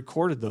John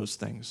recorded those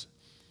things.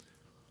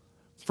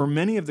 For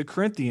many of the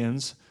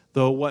Corinthians,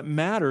 though, what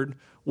mattered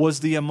was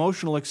the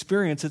emotional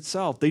experience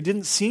itself. They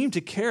didn't seem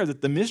to care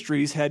that the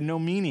mysteries had no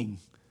meaning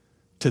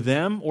to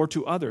them or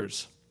to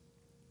others.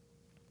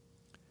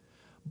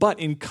 But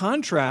in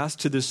contrast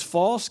to this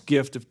false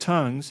gift of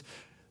tongues,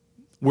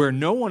 where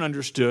no one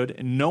understood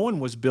and no one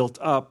was built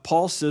up,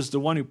 Paul says the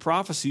one who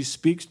prophesies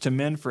speaks to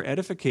men for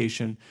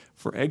edification,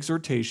 for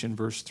exhortation,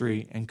 verse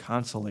 3, and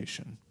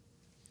consolation.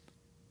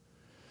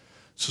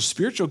 So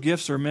spiritual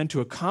gifts are meant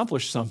to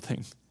accomplish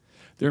something.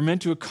 They're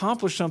meant to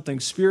accomplish something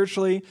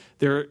spiritually.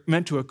 They're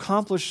meant to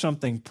accomplish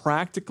something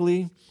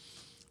practically.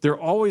 They're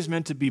always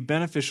meant to be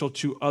beneficial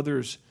to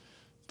others,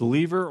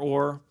 believer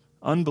or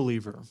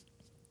unbeliever.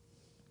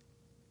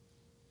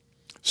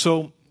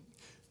 So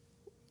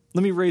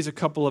let me raise a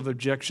couple of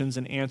objections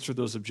and answer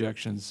those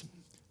objections.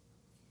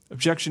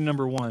 Objection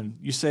number 1,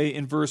 you say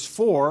in verse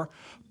 4,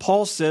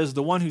 Paul says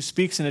the one who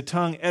speaks in a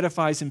tongue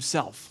edifies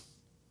himself.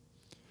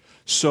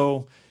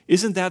 So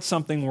isn't that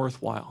something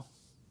worthwhile?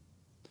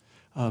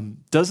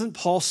 Doesn't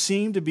Paul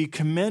seem to be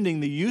commending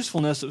the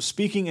usefulness of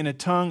speaking in a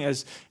tongue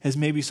as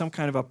maybe some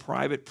kind of a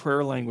private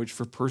prayer language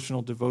for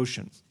personal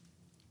devotion?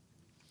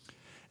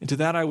 And to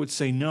that I would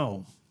say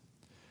no.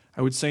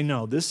 I would say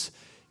no. This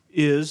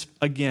is,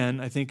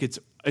 again, I think it's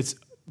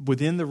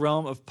within the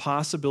realm of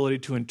possibility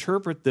to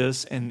interpret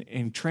this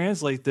and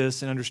translate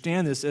this and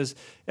understand this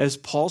as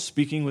Paul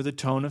speaking with a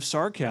tone of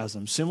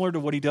sarcasm, similar to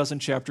what he does in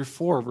chapter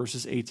 4,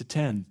 verses 8 to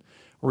 10.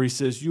 Where he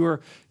says,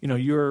 you're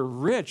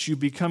rich, you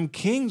become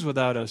kings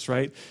without us,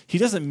 right? He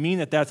doesn't mean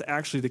that that's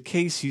actually the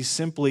case. He's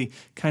simply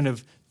kind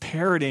of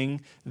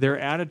parroting their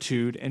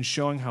attitude and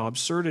showing how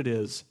absurd it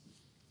is.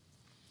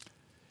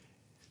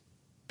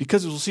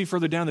 Because as we'll see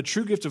further down, the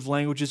true gift of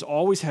languages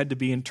always had to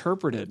be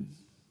interpreted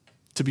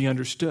to be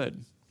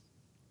understood.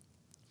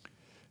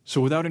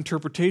 So without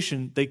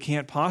interpretation, they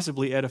can't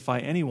possibly edify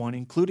anyone,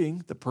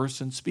 including the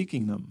person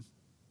speaking them.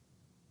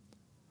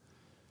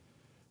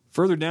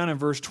 Further down in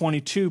verse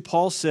 22,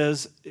 Paul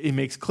says, it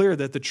makes clear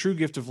that the true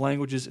gift of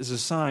languages is a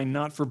sign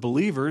not for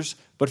believers,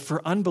 but for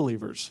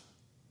unbelievers.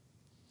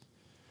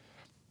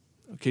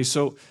 Okay,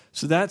 so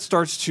that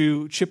starts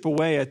to chip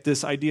away at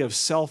this idea of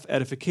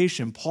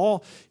self-edification.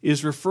 Paul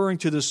is referring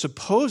to the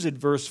supposed,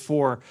 verse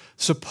 4,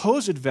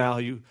 supposed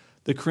value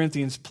the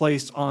Corinthians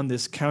placed on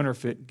this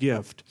counterfeit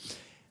gift.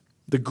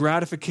 The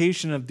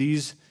gratification of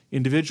these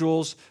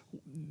individuals,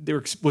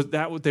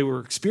 what they were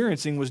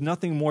experiencing was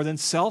nothing more than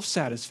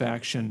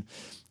self-satisfaction,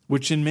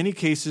 which in many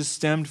cases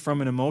stemmed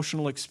from an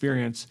emotional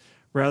experience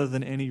rather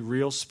than any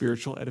real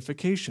spiritual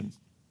edification.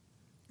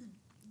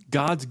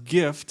 God's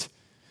gift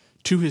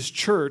to his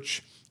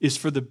church is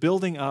for the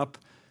building up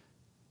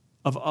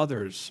of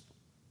others.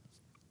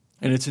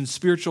 And it's in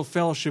spiritual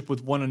fellowship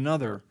with one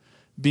another,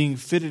 being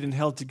fitted and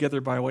held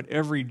together by what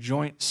every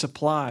joint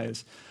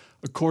supplies,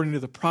 according to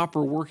the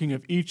proper working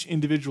of each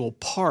individual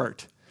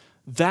part.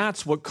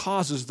 That's what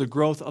causes the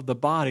growth of the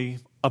body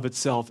of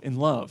itself in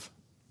love.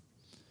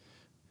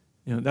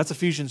 That's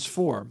Ephesians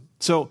 4.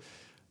 So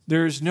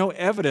there's no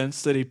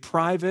evidence that a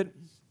private,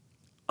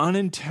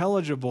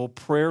 unintelligible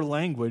prayer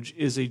language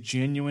is a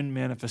genuine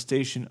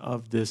manifestation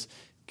of this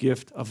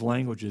gift of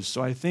languages.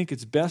 So I think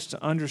it's best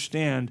to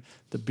understand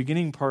the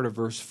beginning part of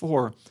verse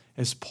 4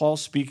 as Paul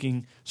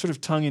speaking sort of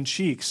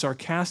tongue-in-cheek,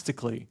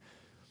 sarcastically.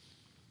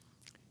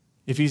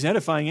 If he's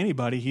edifying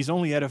anybody, he's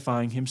only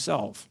edifying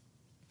himself.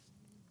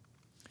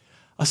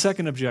 A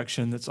second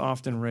objection that's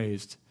often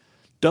raised.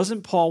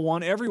 Doesn't Paul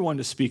want everyone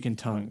to speak in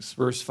tongues?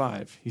 Verse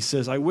 5. He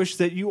says, I wish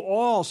that you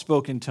all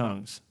spoke in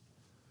tongues.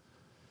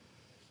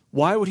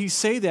 Why would he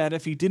say that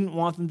if he didn't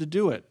want them to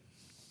do it?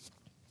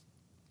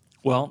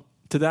 Well,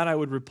 to that I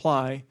would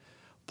reply,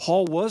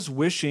 Paul was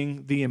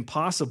wishing the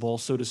impossible,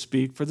 so to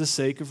speak, for the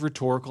sake of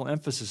rhetorical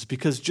emphasis.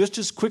 Because just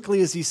as quickly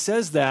as he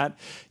says that,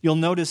 you'll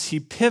notice he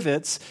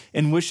pivots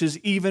and wishes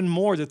even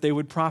more that they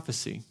would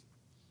prophesy.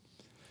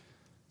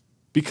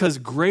 Because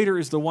greater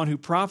is the one who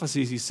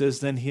prophesies, he says,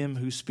 than him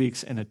who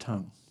speaks in a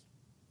tongue.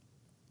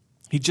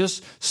 He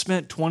just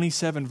spent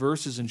 27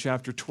 verses in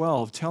chapter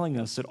 12 telling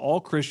us that all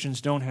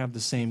Christians don't have the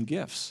same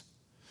gifts.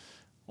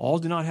 All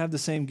do not have the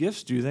same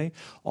gifts, do they?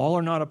 All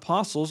are not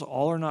apostles.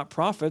 All are not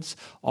prophets.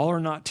 All are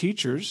not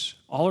teachers.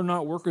 All are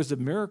not workers of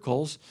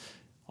miracles.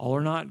 All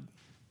are not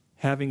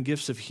having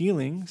gifts of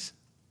healings.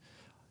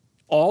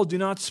 All do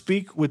not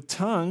speak with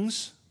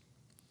tongues,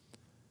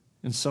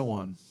 and so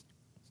on.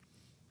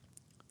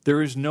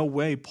 There is no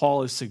way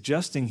Paul is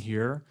suggesting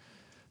here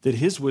that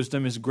his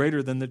wisdom is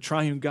greater than the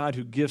triune God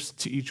who gives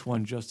to each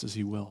one just as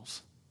he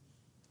wills.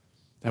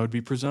 That would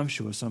be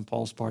presumptuous on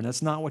Paul's part.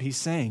 That's not what he's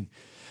saying.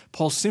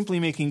 Paul's simply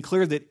making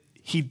clear that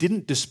he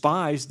didn't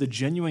despise the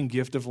genuine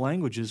gift of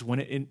languages when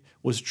it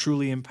was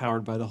truly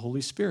empowered by the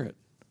Holy Spirit.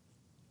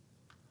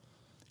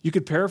 You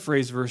could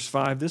paraphrase verse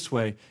 5 this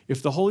way: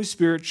 if the Holy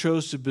Spirit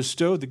chose to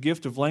bestow the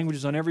gift of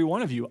languages on every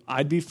one of you,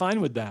 I'd be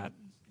fine with that.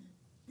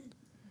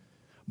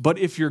 But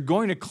if you're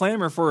going to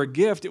clamor for a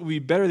gift, it would be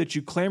better that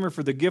you clamor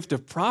for the gift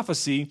of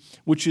prophecy,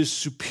 which is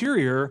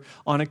superior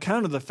on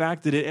account of the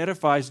fact that it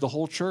edifies the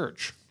whole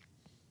church.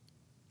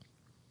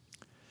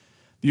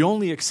 The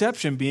only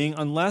exception being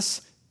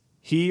unless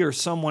he or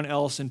someone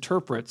else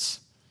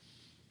interprets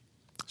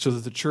so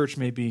that the church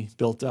may be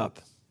built up.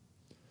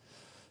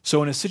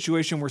 So in a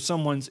situation where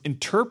someone's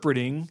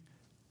interpreting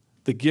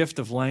the gift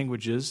of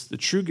languages, the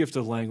true gift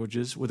of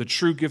languages, with a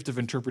true gift of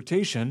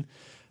interpretation,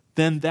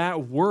 then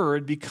that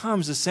word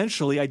becomes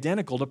essentially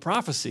identical to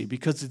prophecy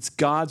because it's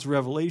God's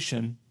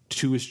revelation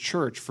to his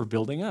church for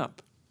building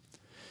up.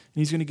 And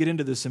he's going to get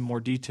into this in more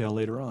detail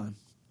later on.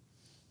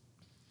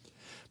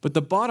 But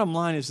the bottom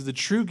line is that the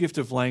true gift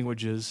of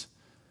languages,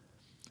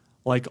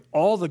 like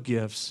all the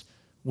gifts,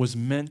 was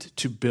meant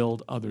to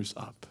build others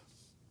up.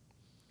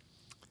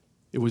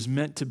 It was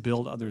meant to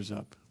build others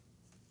up.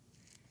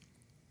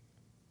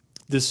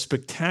 This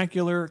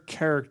spectacular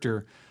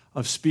character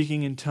of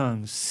speaking in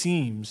tongues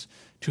seems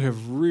to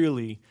have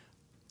really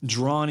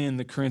drawn in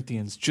the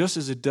Corinthians, just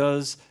as it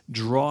does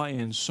draw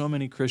in so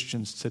many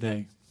Christians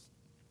today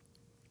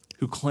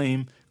who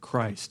claim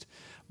Christ.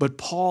 But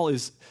Paul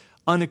is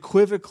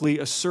unequivocally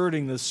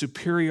asserting the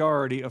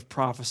superiority of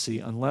prophecy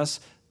unless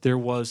there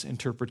was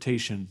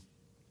interpretation.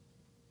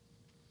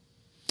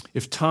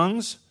 If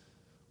tongues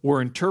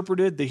were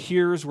interpreted, the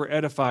hearers were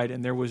edified,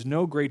 and there was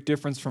no great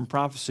difference from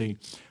prophecy.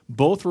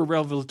 Both were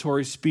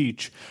revelatory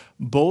speech.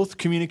 Both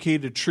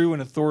communicated a true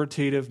and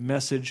authoritative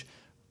message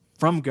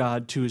from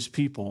God to his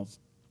people.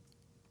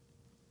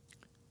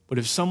 But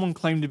if someone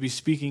claimed to be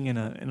speaking in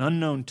an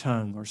unknown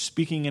tongue, or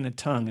speaking in a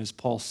tongue, as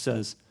Paul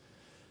says,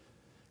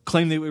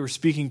 claimed that we were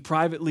speaking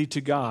privately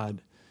to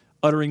God,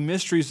 uttering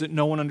mysteries that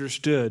no one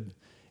understood,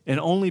 and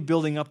only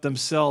building up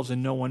themselves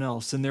and no one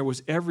else, then there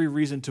was every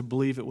reason to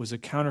believe it was a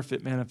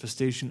counterfeit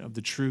manifestation of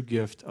the true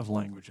gift of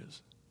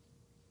languages.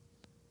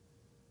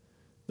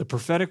 The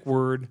prophetic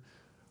word,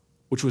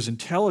 which was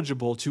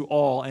intelligible to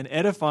all and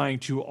edifying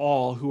to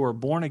all who are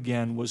born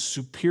again, was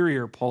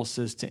superior, Paul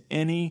says, to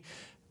any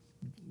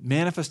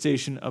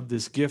manifestation of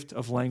this gift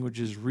of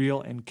languages,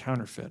 real and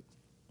counterfeit.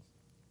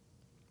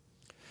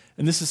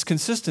 And this is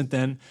consistent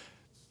then,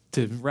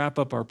 to wrap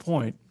up our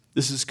point,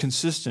 this is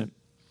consistent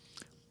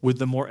with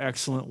the more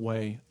excellent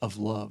way of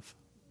love,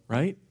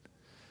 right?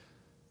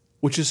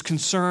 Which is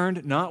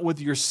concerned not with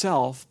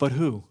yourself, but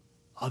who?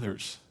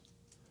 Others.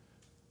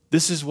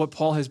 This is what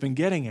Paul has been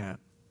getting at.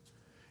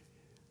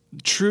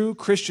 True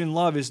Christian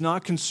love is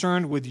not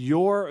concerned with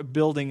your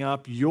building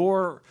up,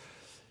 your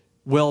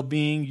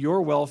well-being,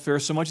 your welfare,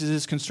 so much as it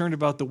is concerned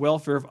about the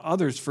welfare of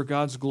others for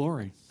God's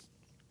glory.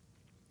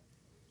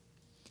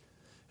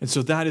 And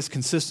so that is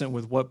consistent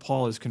with what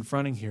Paul is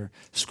confronting here.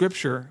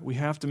 Scripture, I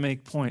have to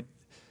make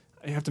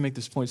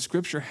this point.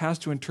 Scripture has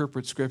to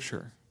interpret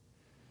Scripture.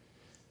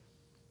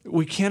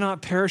 We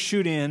cannot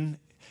parachute in,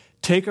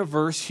 take a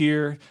verse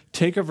here,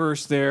 take a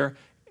verse there,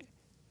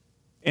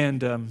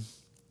 and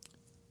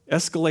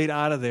escalate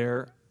out of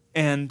there,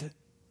 and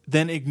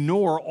then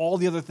ignore all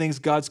the other things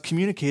God's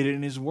communicated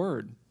in his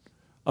word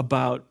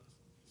about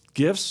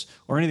gifts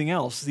or anything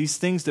else, these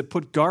things that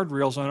put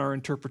guardrails on our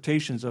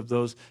interpretations of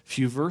those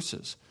few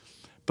verses.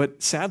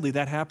 But sadly,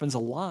 that happens a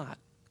lot.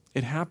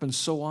 It happens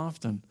so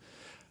often.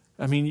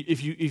 I mean,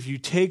 if you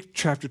take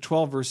chapter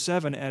 12, verse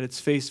 7 at its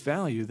face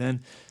value,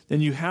 then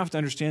you have to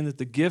understand that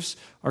the gifts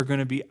are going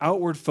to be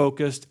outward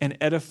focused and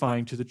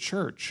edifying to the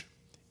church.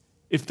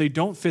 If they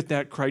don't fit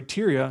that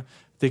criteria,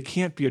 they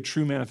can't be a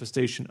true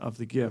manifestation of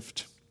the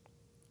gift.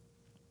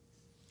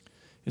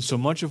 And so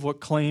much of what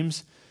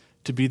claims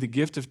to be the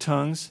gift of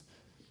tongues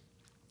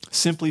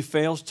simply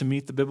fails to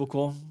meet the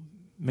biblical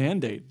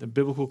mandate, the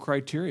biblical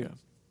criteria.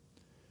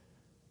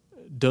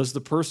 Does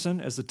the person,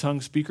 as the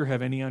tongue speaker,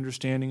 have any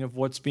understanding of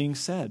what's being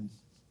said?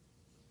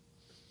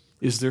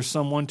 Is there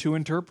someone to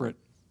interpret?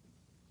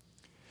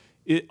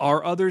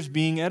 Are others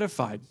being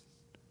edified?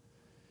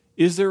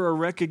 Is there a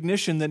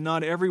recognition that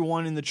not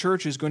everyone in the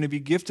church is going to be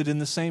gifted in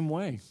the same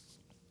way?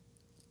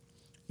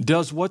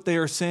 Does what they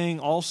are saying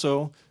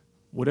also,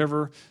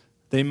 whatever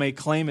they may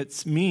claim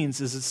it means,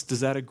 does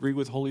that agree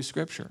with Holy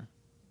Scripture?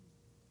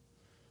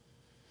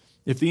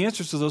 If the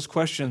answers to those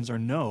questions are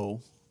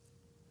no,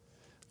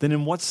 then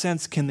in what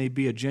sense can they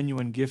be a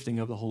genuine gifting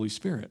of the Holy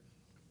Spirit?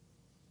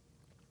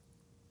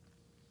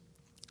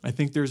 I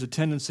think there's a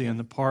tendency on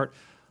the part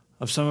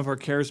of some of our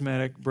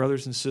charismatic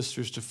brothers and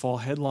sisters to fall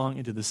headlong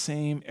into the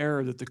same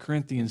error that the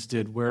Corinthians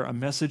did, where a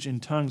message in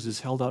tongues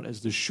is held out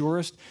as the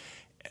surest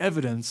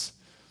evidence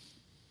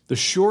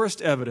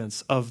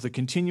of the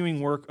continuing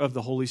work of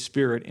the Holy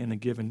Spirit in a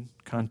given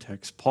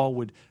context. Paul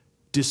would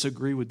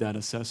disagree with that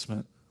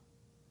assessment.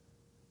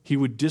 He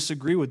would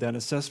disagree with that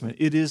assessment.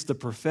 It is the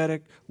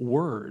prophetic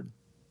word,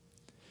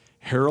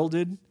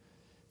 heralded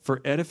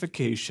for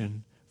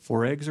edification,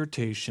 for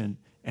exhortation,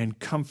 and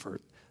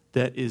comfort,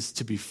 that is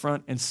to be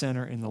front and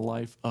center in the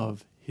life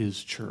of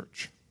his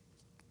church.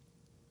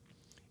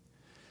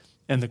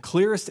 And the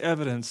clearest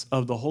evidence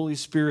of the Holy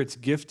Spirit's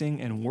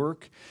gifting and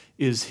work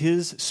is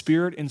his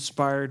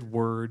Spirit-inspired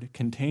word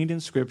contained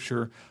in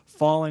Scripture,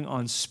 falling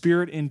on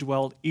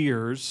Spirit-indwelt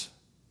ears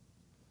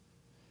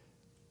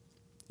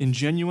in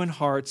genuine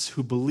hearts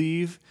who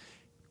believe,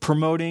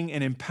 promoting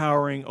and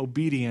empowering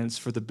obedience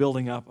for the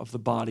building up of the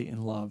body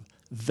in love.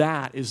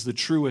 that is the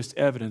truest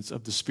evidence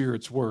of the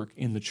Spirit's work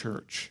in the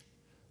church,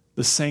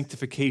 the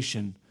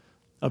sanctification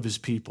of his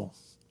people.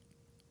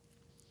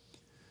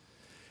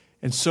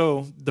 And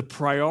so the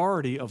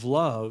priority of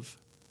love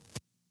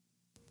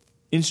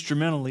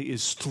instrumentally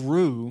is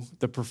through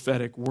the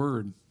prophetic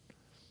word.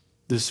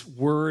 This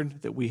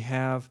word that we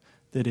have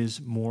that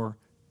is more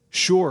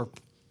sure,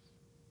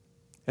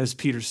 as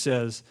Peter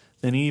says,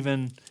 than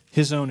even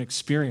his own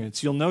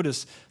experience. You'll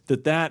notice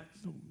that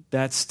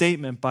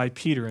statement by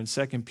Peter in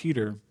 2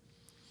 Peter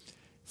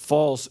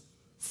falls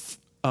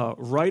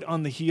right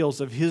on the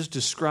heels of his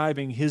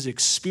describing his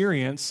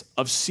experience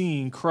of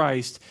seeing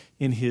Christ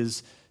in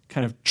his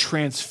kind of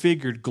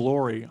transfigured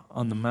glory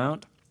on the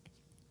mount.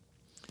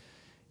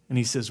 And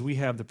he says, we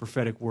have the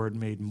prophetic word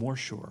made more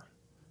sure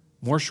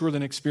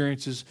than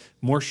experiences,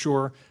 more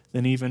sure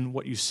than even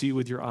what you see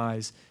with your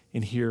eyes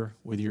and hear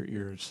with your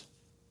ears.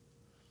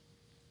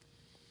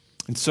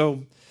 And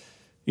so,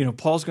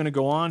 Paul's going to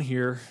go on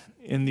here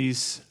in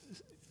these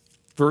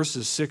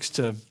verses 6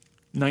 to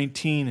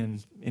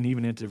 19 and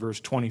even into verse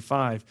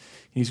 25.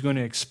 He's going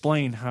to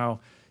explain how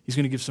he's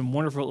going to give some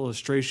wonderful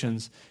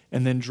illustrations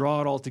and then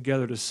draw it all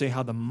together to say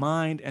how the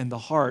mind and the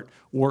heart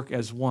work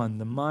as one.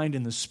 The mind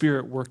and the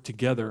spirit work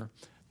together.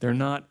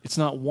 It's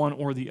not one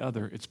or the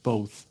other, it's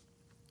both.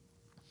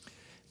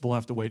 We'll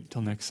have to wait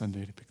until next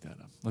Sunday to pick that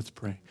up. Let's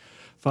pray.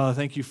 Father,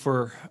 thank you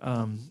for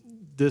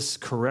this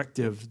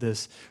corrective,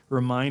 this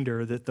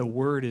reminder that the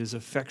word is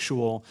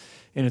effectual,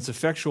 and it's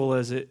effectual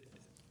as it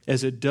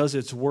does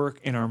its work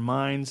in our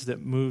minds,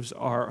 that moves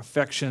our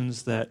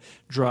affections, that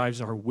drives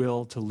our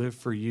will to live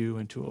for you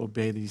and to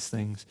obey these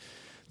things.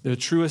 The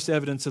truest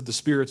evidence of the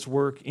Spirit's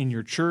work in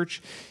your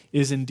church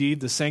is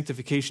indeed the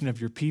sanctification of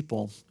your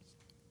people.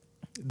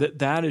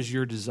 That is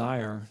your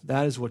desire.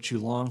 That is what you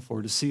long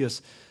for, to see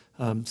us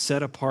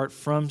set apart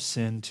from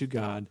sin to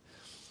God.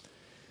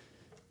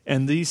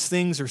 And these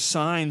things are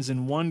signs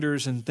and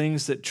wonders and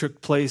things that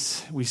took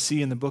place, we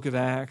see in the book of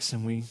Acts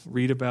and we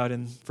read about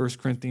in 1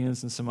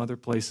 Corinthians and some other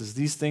places.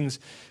 These things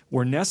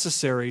were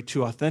necessary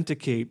to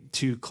authenticate,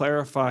 to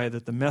clarify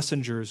that the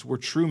messengers were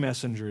true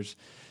messengers,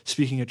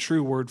 speaking a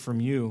true word from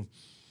you.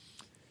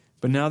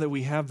 But now that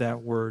we have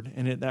that word,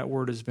 and that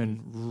word has been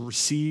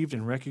received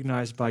and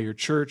recognized by your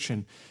church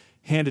and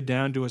handed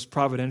down to us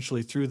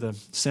providentially through the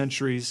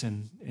centuries,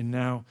 and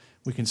now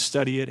we can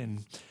study it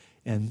and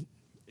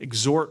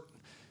exhort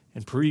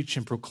and preach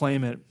and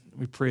proclaim it,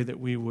 we pray that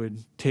we would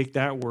take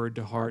that word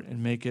to heart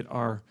and make it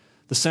the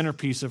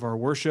centerpiece of our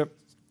worship,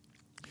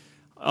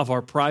 of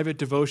our private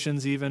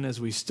devotions, even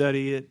as we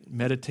study it,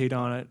 meditate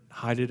on it,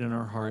 hide it in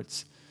our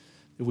hearts,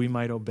 that we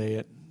might obey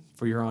it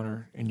for your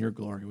honor and your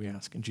glory, we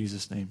ask in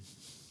Jesus' name.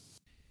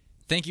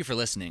 Thank you for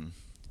listening.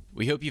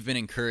 We hope you've been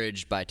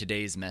encouraged by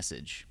today's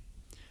message.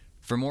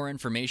 For more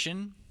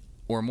information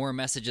or more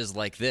messages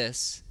like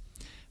this,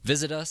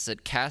 visit us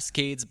at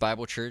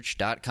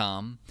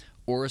cascadesbiblechurch.com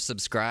or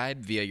subscribe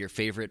via your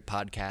favorite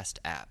podcast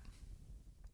app.